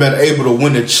still would have been able to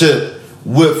win the chip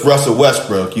with Russell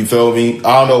Westbrook. You feel me?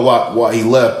 I don't know why he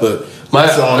left, but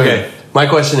my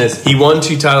question is, he won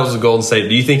 2 titles with Golden State.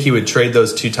 Do you think he would trade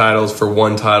those 2 titles for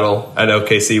 1 title at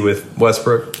OKC with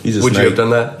Westbrook? Would you have done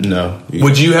that? No.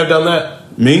 Would you have done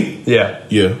that? Me? Yeah.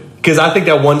 Yeah. Because I think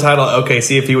that one title,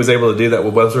 OKC, if he was able to do that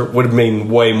with Webster, would mean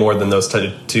way more than those two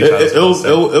titles.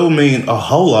 It'll mean a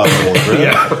whole lot more, bro.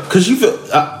 Yeah. Because you feel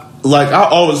I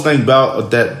always think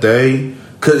about that day.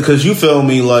 Because you feel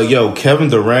me, like, yo, Kevin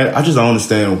Durant, I just don't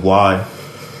understand why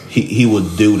he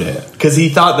would do that. Because he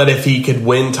thought that if he could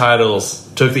win titles,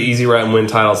 took the easy route and win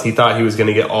titles, he thought he was going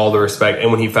to get all the respect. And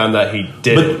when he found out he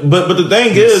didn't. But the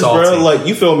thing is, bro, like,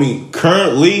 you feel me,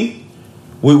 currently,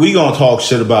 we going to talk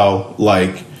shit about,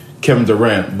 like, Kevin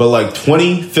Durant. But, like,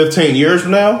 20, 15 years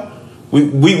from now, we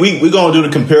going to do the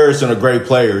comparison of great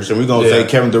players. And we're going to say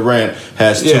Kevin Durant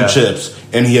has 2 chips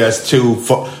and he has 2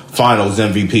 finals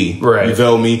MVP. Right. You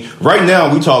feel me? Right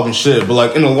now, we talking shit. But,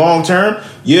 like, in the long term,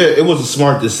 yeah, it was a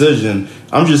smart decision.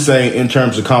 I'm just saying, in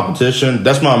terms of competition,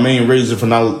 that's my main reason for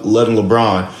not letting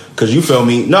LeBron. Because you feel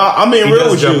me? No, I'm being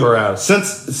real with you. Around.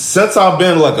 Since I've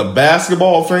been, like, a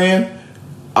basketball fan,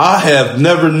 I have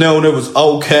never known it was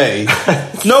okay.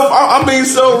 No, I'm being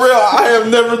so real. I have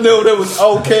never known it was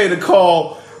okay to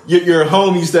call your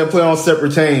homies that play on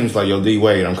separate teams. Like, yo,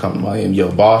 D-Wade, I'm coming to Miami.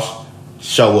 Yo, Bosh,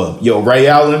 show up. Yo, Ray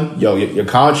Allen, yo, your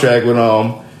contract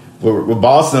with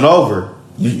Boston over.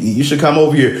 You should come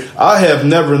over here. I have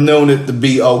never known it to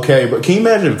be okay. But can you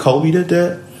imagine if Kobe did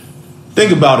that?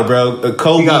 Think about it, bro.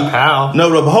 Kobe. He got Powell. No,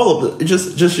 but hold up.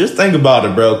 Just think about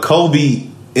it, bro. Kobe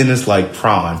in his, like,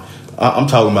 prime. I'm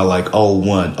talking about, like,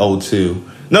 01, 02.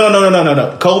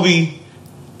 No. Kobe,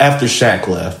 after Shaq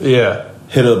left. Yeah.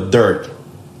 Hit up Dirk.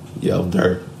 Yo,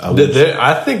 Dirk.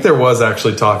 I think there was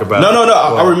actually talk about No.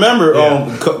 I remember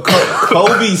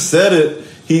Kobe said it.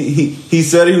 He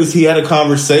said he had a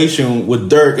conversation with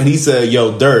Dirk, and he said,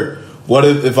 yo, Dirk, what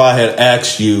if I had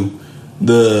asked you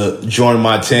to join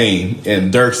my team?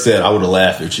 And Dirk said, I would have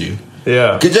laughed at you.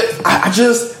 Yeah.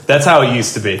 That's how it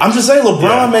used to be. I'm just saying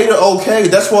LeBron made it okay.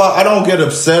 That's why I don't get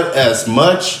upset as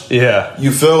much. Yeah.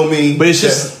 You feel me? But it's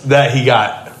just that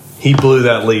he blew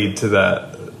that lead to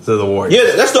the Warriors.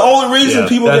 Yeah, that's the only reason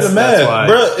people get mad.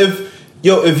 Bro,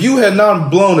 if you had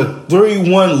not blown a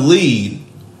 3-1 lead,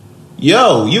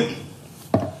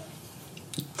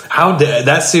 how did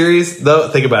that series though?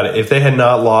 Think about it. If they had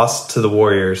not lost to the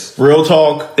Warriors, real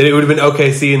talk, then it would have been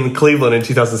OKC in Cleveland in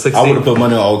 2016. I would have put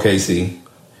money on OKC.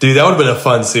 Dude, that would have been a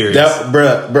fun series.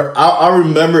 Bro, I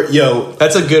remember,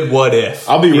 that's a good what if.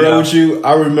 I'll be real with you.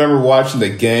 I remember watching the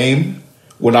game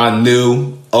when I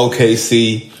knew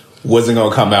OKC wasn't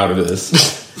going to come out of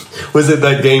this. Was it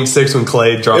that game 6 when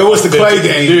Clay dropped? It was the Clay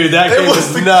game. Dude, that game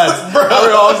was nuts. Bro.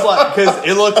 I was like, because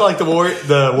it looked like the Warriors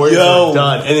were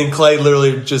done. And then Clay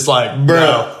literally just like,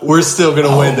 no, we're still going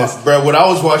to win this. Bro, when I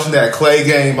was watching that Clay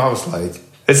game, I was like,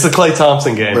 it's the Klay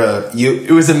Thompson game. Bro,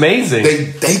 it was amazing.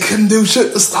 They couldn't do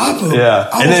shit to stop him. Yeah.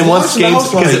 And then once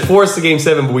because it forced the game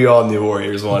 7, but we all knew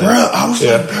Warriors won it. Bro, I was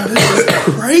like, bro, this is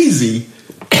crazy.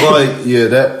 Like,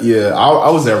 I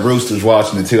was at Roosters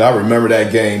watching it too. I remember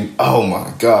that game. Oh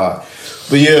my God.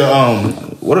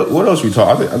 But what else we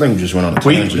talk? I think we just went on a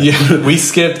tangent. We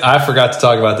skipped. I forgot to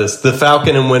talk about this. The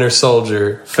Falcon and Winter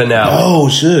Soldier finale. Oh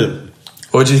shit.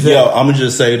 What'd you think? Yo, I'm gonna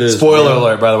just say this. Spoiler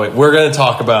alert, by the way. We're gonna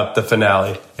talk about the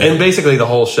finale and basically the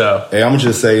whole show. Hey, I'm gonna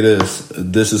just say this.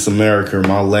 This is America.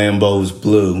 My Lambo's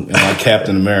blue and my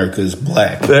Captain America is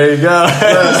black. There you go.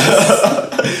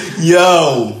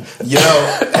 Yo,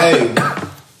 hey.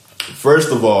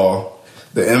 First of all,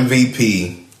 the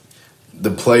MVP,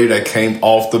 the player that came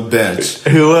off the bench.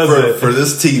 Who was it? For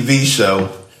this TV show,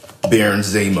 Baron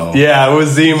Zemo. Yeah, it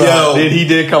was Zemo. Yo, dude, he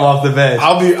did come off the bench.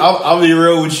 I'll be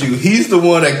real with you. He's the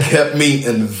one that kept me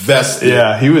invested.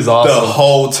 Yeah, he was awesome the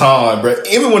whole time, bro.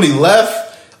 Even when he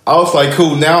left, I was like,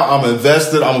 cool. Now I'm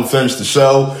invested. I'm gonna finish the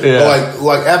show. Yeah. But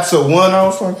like episode 1, I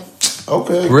was like,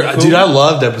 okay, cool. Dude, I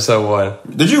loved episode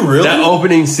 1. Did you really? That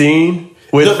opening scene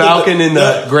with Falcon in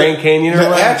the Grand Canyon. The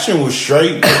action was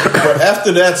straight, but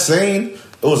after that scene,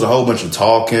 it was a whole bunch of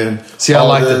talking. See, I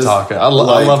like the talking. I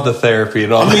love the therapy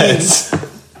and all that.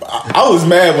 I was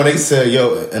mad when they said,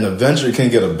 yo, an Avenger can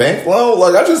get a bank loan.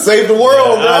 Like, I just saved the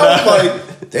world, bro. I was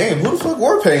like, damn, who the fuck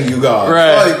were paying you guys?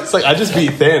 Right. It's like, I just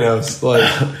beat Thanos. Like,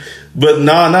 but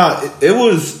it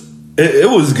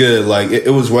was good. Like,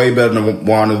 it was way better than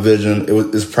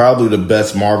WandaVision. It's probably the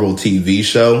best Marvel TV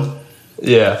show.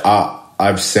 Yeah.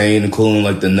 I've seen, including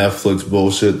like the Netflix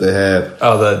bullshit they had.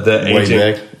 Oh, the way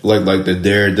agent. back. Like the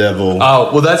Daredevil.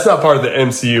 Oh, well, that's not part of the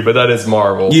MCU, but that is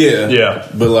Marvel. Yeah.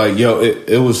 But like, yo,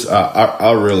 it was,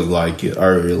 I really like it. I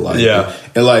really like it.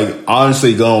 And like,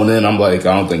 honestly, going in, I'm like,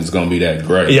 I don't think it's going to be that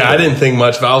great. Yeah, I didn't think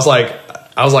much, but I was like,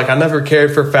 I never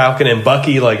cared for Falcon, and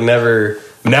Bucky, like, never.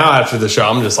 Now after the show,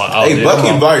 I'm just like, oh, hey, Bucky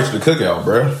invited to the cookout,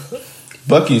 bro.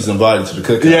 Bucky's invited to the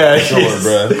cookout. Yeah, for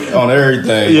sure, bro. On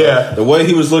everything. Yeah. The way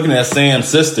he was looking at Sam's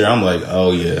sister, I'm like,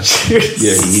 oh yeah,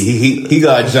 yeah. He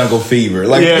got jungle fever.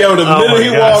 Like, yo, the minute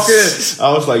he walked in,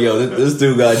 I was like, yo, this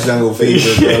dude got jungle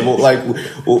fever, bro. Like,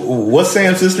 what's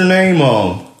Sam's sister name?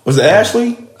 Was it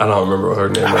Ashley? I don't remember what her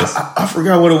name is. I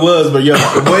forgot what it was, but yo,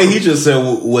 the way he just said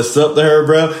 "What's up" to her,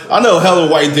 bro. I know hella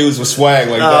white dudes with swag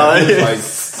like that. He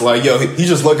was like yo, he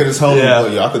just look at his homie. Yeah.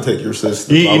 Like, yo, I could take your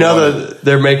sister. You know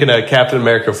they're making a Captain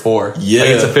America 4. Yeah, like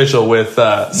it's official with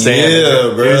Sam.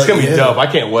 Yeah, bro. It's gonna be dope. I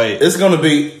can't wait. It's gonna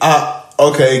be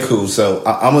okay, cool. So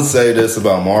I'm gonna say this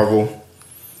about Marvel,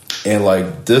 and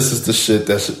like this is the shit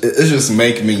it's just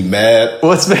making me mad.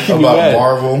 What's making me about mad?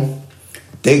 Marvel?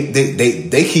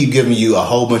 They keep giving you a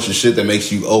whole bunch of shit that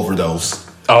makes you overdose.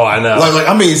 Oh, I know. Like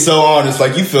I mean, so honest.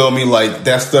 Like, you feel me? Like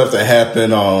that stuff that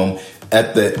happened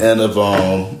at the end of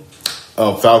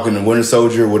Falcon and Winter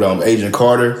Soldier with Agent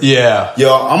Carter. Yeah.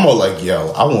 Yo, I'm all like, yo,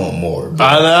 I want more, bro.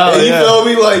 I know. And you feel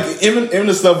me? Like even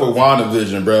the stuff with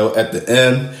WandaVision, bro. At the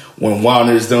end when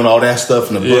Wanda is doing all that stuff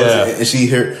in the books, and she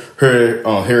hears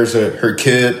her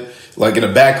kid like in the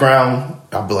background.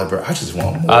 I'll be like, bro, I just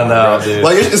want more. I know, bro. dude.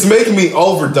 Like, it's making me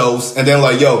overdose. And then,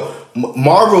 like, yo,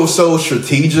 Marvel's so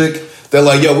strategic that,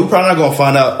 like, yo, we're probably not going to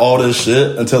find out all this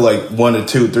shit until, like, 1 to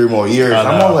 2, 3 more years.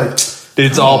 I'm all like, dude,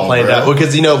 it's all planned out.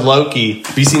 Because, Loki.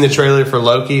 Have you seen the trailer for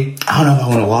Loki? I don't know if I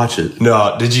want to watch it.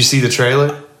 No. Did you see the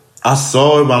trailer? I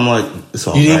saw it, but I'm like, it's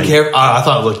all You didn't care? I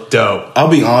thought it looked dope.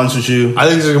 I'll be honest with you. I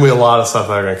think there's going to be a lot of stuff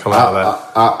that are going to come out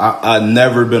of that. I've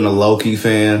never been a Loki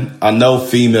fan. I know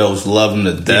females love him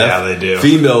to death. Yeah, they do.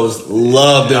 Females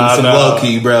love them some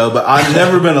Loki, bro. But I've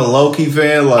never been a Loki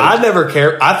fan. Like, I never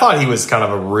cared. I thought he was kind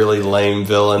of a really lame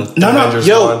villain. In Avengers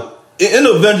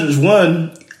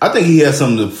 1, I think he had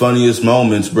some of the funniest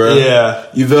moments, bro. Yeah.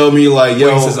 You feel me? Like, yo.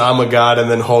 When he says, I'm a god, and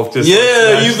then Hulk just...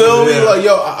 Yeah, you feel me? Like,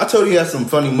 yo, I told you he had some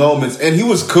funny moments. And he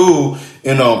was cool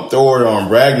in Thor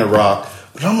Ragnarok.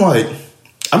 But I'm like,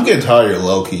 I'm getting tired of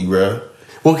Loki, bro.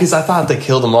 Well, because I thought they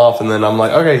killed him off, and then I'm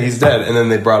like, okay, he's dead. And then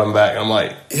they brought him back. I'm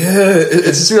like... Yeah.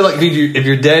 It's just you're like, dude, if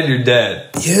you're dead, you're dead.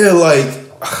 Yeah, like...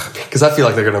 Because I feel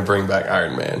like they're going to bring back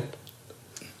Iron Man.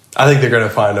 I think they're going to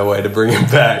find a way to bring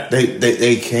him back.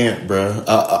 They can't, bro.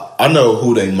 I know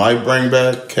who they might bring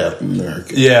back. Captain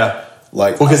America. Yeah.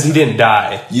 Like, well, because he didn't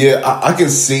die. Yeah, I can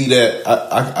see that.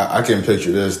 I can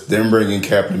picture this. Them bringing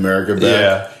Captain America back.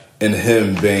 Yeah. And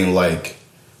him being like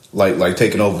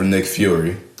taking over Nick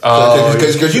Fury. Oh,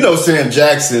 Because Sam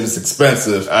Jackson is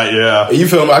expensive. Yeah. And you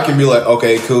feel me? I can be like,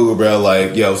 okay, cool, bro.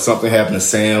 Like, yo, something happened to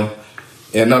Sam.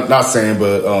 And not Sam,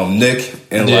 but Nick.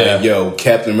 And like, yo,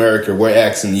 Captain America, we're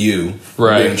asking you.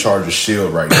 Right. You're in charge of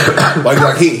S.H.I.E.L.D. right now.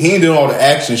 like he ain't doing all the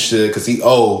action shit because he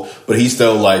old, but he's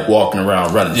still like walking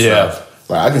around running stuff.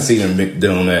 Like, I can see him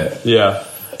doing that. Yeah.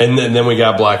 And then we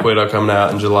got Black Widow coming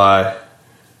out in July.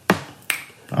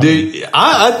 Dude,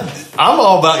 I'm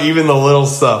all about even the little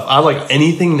stuff. I like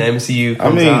anything the MCU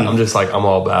comes out. I'm just like, I'm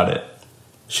all about it.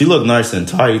 She looked nice in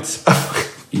tights.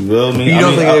 You feel me? You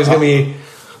don't think there's going to be,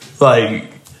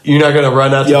 like, you're not going to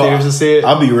run out to theaters to see it?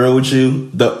 I'll be real with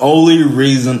you. The only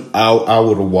reason I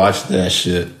would have watched that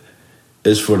shit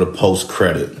is for the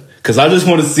post-credit. Because I just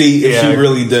want to see if she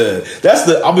really did.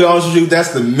 I'll be honest with you,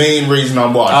 that's the main reason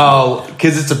I'm watching. Oh,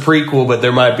 because it's a prequel, but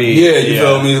there might be... Yeah, you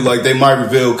feel me? Like, they might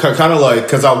reveal... Kind of like...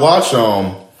 Because I watched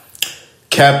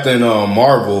Captain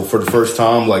Marvel for the first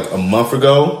time, like, a month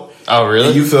ago. Oh, really?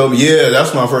 And you feel me? Yeah,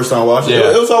 that's my first time watching it.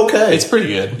 It was okay. It's pretty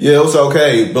good. Yeah, it was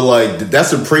okay. But, like,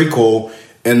 that's a prequel,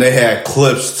 and they had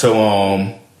clips to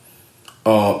Endgame.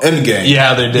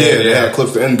 Yeah, they did. Yeah, they had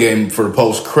clips to Endgame for the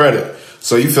post-credit.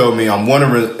 So you feel me? I'm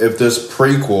wondering if this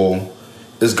prequel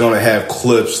is going to have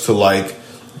clips to like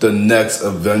the next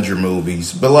Avenger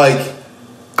movies. But like,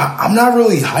 I'm not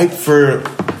really hyped for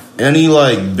any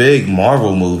like big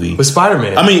Marvel movie. With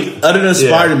Spider-Man. I mean, other than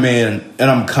Spider-Man,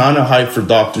 and I'm kind of hyped for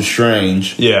Doctor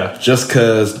Strange. Yeah. Just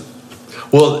because,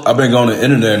 well, I've been going to the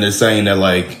internet and they're saying that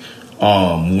like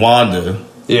Wanda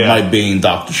might be in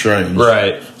Doctor Strange.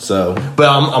 Right. So, but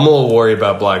I'm a little worried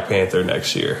about Black Panther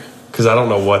next year. Because I don't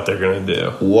know what they're going to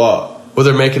do. What? Well,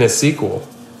 they're making a sequel.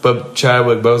 But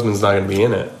Chadwick Boseman's not going to be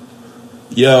in it.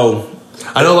 Yo.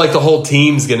 I know, like, the whole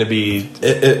team's going to be...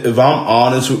 If I'm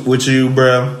honest with you,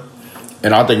 bro,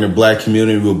 and I think the black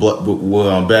community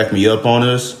will back me up on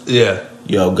this. Yeah.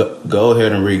 Yo, go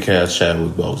ahead and recast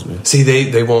Chadwick Boseman. See,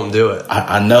 they won't do it.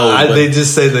 I know. They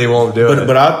just say they won't do it.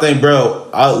 But I think, bro,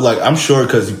 I'm sure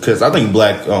because I think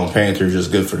Black Panther is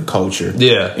just good for the culture.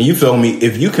 Yeah. And you feel me?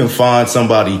 If you can find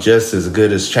somebody just as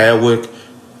good as Chadwick,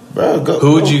 bro, go.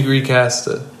 Who would you recast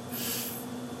it?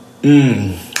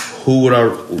 Who would I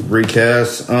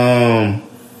recast?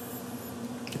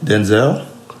 Denzel?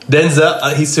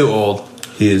 Denzel, he's too old.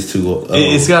 He is too old.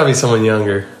 It's got to be someone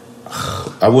younger.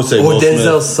 I would say Or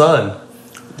Denzel's son.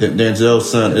 Denzel's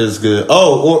son is good.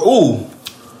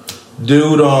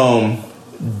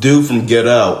 Dude from Get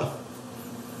Out.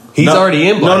 He's already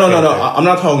in Black Panther. No. I'm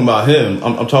not talking about him.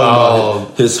 I'm talking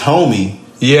about his homie.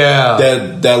 Yeah.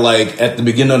 That like at the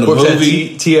beginning of the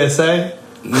movie. TSA?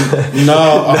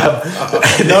 No.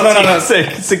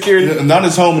 Security. Not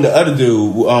his homie, the other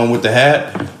dude with the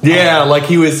hat. Yeah, like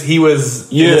he was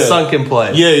in a sunken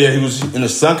place. Yeah, he was in a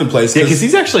sunken place. Yeah, because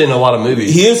he's actually in a lot of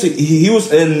movies. He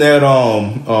was in that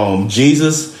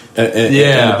Jesus and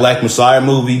the Black Messiah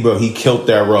movie, bro. He killed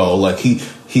that role. Like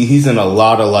he's in a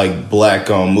lot of like black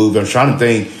movies. I'm trying to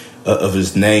think of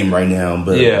his name right now,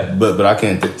 but I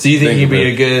can't. So you think he'd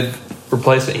be a good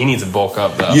replacement? He needs to bulk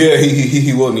up though. Yeah,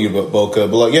 he will need to bulk up.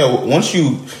 But like, once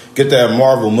you get that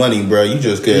Marvel money, bro, you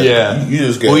just get you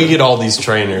just get. Well, you get all these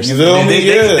trainers. You feel me?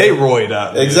 They roid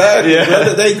up. Exactly. Yeah.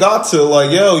 Bro, they got to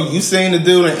like, you seen the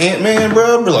dude in Ant-Man,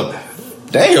 bro? Bro, like,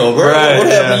 damn, bro, right, what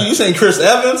happened? You seen Chris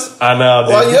Evans? I know,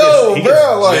 dude. Like,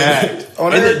 bro, like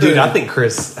on everything. Dude, I think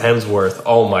Chris Hemsworth.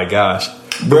 Oh my gosh.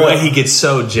 Bro, the way he gets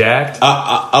so jacked.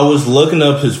 I was looking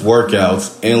up his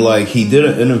workouts, and like he did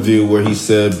an interview where he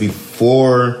said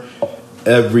before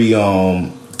every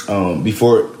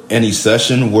before any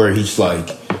session where he's like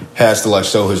has to like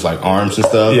show his like arms and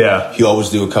stuff. Yeah, he always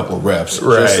do a couple of reps,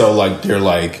 just so like they're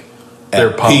like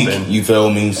they're peak, pumping. you feel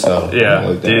me? So yeah,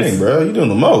 like, dang, bro, you doing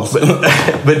the most.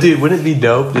 But dude, wouldn't it be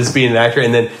dope just being an actor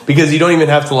and then because you don't even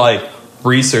have to like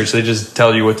research, they just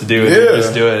tell you what to do and you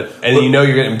just do it, and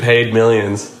you're getting paid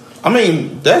millions. I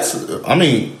mean,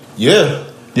 yeah.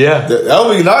 Yeah, that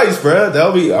would be nice, bro. That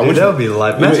would be. That would be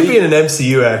life. Imagine being an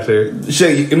MCU actor.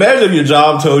 Shit, imagine if your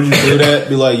job told you to do that.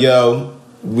 Be like, yo,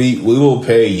 we will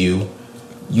pay you.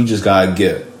 You just gotta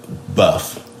get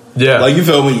buff. Yeah, like you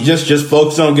feel me. Just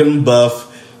focus on getting buff.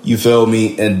 You feel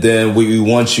me, and then we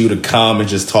want you to come and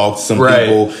just talk to some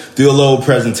people, do a little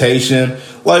presentation.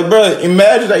 Like, bro,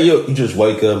 imagine that you just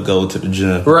wake up, go to the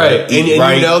gym, right? And you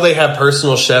know they have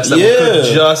personal chefs that will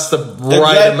cook just the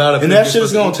right amount of food. And that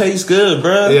shit's gonna taste good,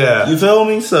 bro. Yeah. You feel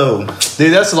me? So,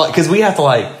 dude, that's a lot. Because we have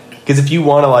to because if you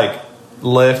want to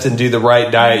lift and do the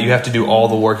right diet, you have to do all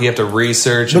the work. You have to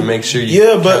research and make sure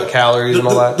you count calories and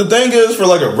all that. The thing is, for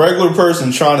like a regular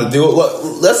person trying to do it,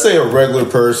 let's say a regular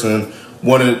person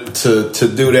wanted to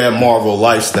do that Marvel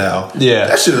lifestyle. Yeah,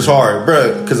 that shit is hard,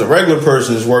 bro. Because a regular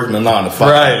person is working a 9 to 5.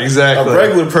 Right, exactly. A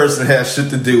regular person has shit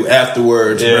to do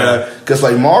afterwards, bro. Because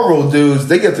like Marvel dudes,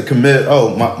 they get to commit.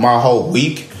 Oh, my whole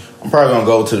week, I'm probably gonna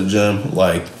go to the gym,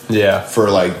 for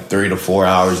like 3 to 4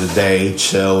 hours a day,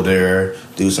 chill there,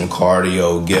 do some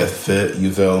cardio, get fit.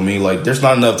 You feel me? Like, there's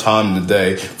not enough time in the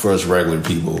day for us regular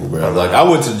people, bro. Like, I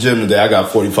went to the gym today. I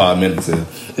got 45 minutes in.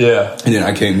 Yeah, and then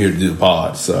I came here to do the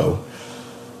pod. So.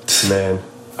 Man,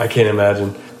 I can't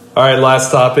imagine. All right, last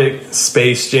topic: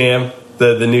 Space Jam,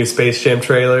 the new Space Jam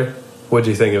trailer. What'd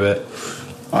you think of it?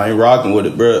 I ain't rocking with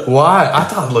it, bro. Why? I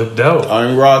thought it looked dope. I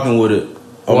ain't rocking with it.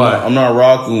 I'm not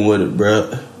rocking with it, bro.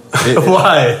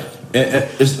 Why?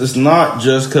 It's not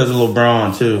just because of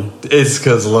LeBron, too. It's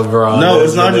because of LeBron. No,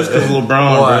 it's not just because of LeBron,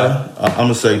 bro. I'm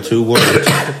gonna say 2 words: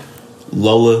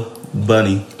 Lola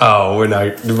Bunny. Oh, we're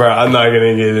not, bro. I'm not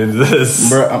gonna get into this,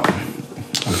 bro.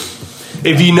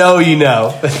 If you know, you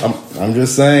know. I'm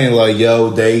just saying, like,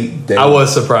 yo, they I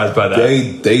was surprised by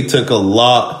that. They took a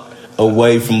lot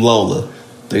away from Lola.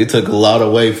 They took a lot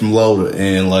away from Lola,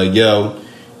 and like, yo,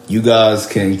 you guys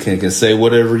can say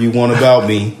whatever you want about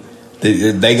me.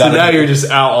 They got. So now you're just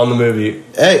out on the movie.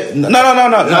 Hey, no.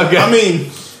 Okay. I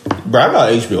mean, bro, I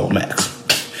got HBO Max,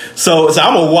 so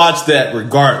I'm gonna watch that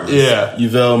regardless. Yeah, you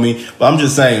feel me? But I'm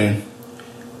just saying.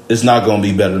 It's not going to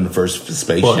be better than the first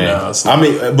Space Jam. No, I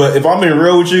mean, but if I'm being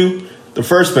real with you, the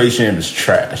first Space Jam is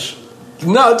trash.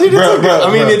 No, dude,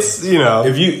 it's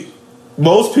it's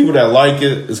most people that like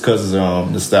it is because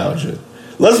of nostalgia.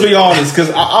 Let's be honest,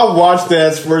 because I watched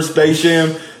that first Space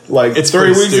Jam like 3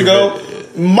 weeks ago.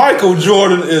 Michael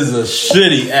Jordan is a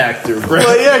shitty actor, bro.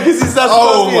 Well, yeah, because he's not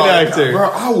supposed to be an actor.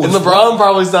 God, bro, and LeBron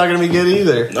probably is not going to be good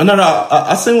either. No.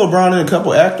 I seen LeBron in a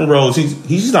couple acting roles.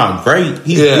 He's not great.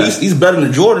 He's better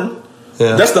than Jordan.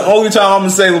 Yeah. That's the only time I'm going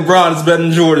to say LeBron is better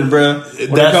than Jordan, bro. That's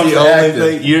the only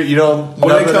thing. You don't.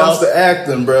 When it comes to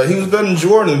acting, bro, he was better than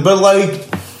Jordan. But like,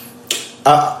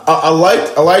 I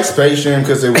liked Space Jam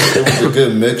because it was a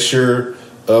good mixture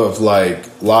of like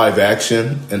live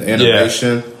action and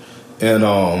animation. Yeah. And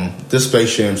this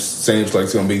Space Jam seems like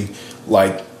it's going to be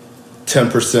like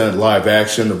 10% live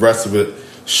action. The rest of it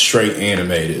straight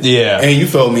animated. Yeah. And you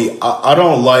feel me? I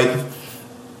don't like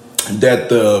that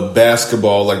the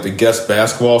basketball, like the guest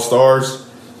basketball stars,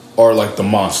 are like the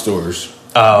monsters.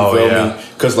 Oh, yeah.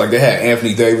 Because like they had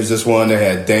Anthony Davis this one, they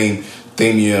had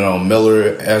Damian Miller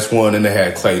as one, and they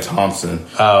had Klay Thompson.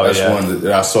 Oh, that's one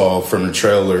that I saw from the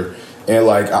trailer. And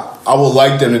like I would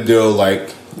like them to do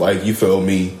like you feel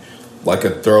me, like a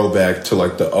throwback to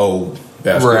like the old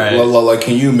basketball. Right. Like,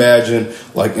 can you imagine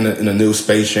like in a new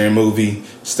Space Jam movie,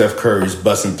 Steph Curry's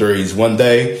busting threes one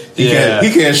day he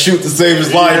can't shoot to save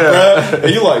his life, bro.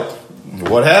 And you like,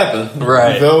 what happened?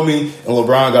 Right. You feel me? And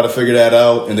LeBron got to figure that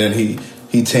out, and then he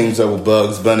teams up with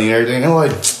Bugs Bunny and everything. And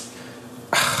like,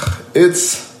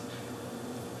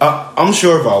 I'm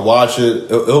sure if I watch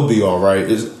it, it'll be all right.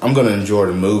 I'm gonna enjoy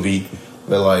the movie,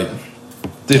 but like,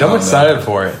 dude, I'm excited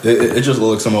for it. It just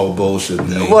looks some old bullshit to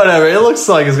me. Whatever. It looks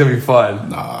like it's gonna be fun.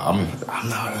 Nah, I'm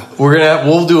not.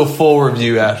 We'll do a full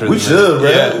review after. We should, bro.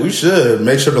 Yeah. We should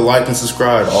make sure to like and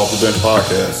subscribe to Off the Bench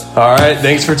Podcast. All right,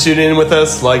 thanks for tuning in with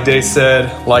us. Like Dave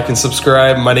said, like and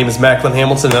subscribe. My name is Macklin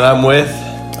Hamilton, and I'm with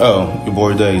your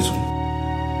boy Days.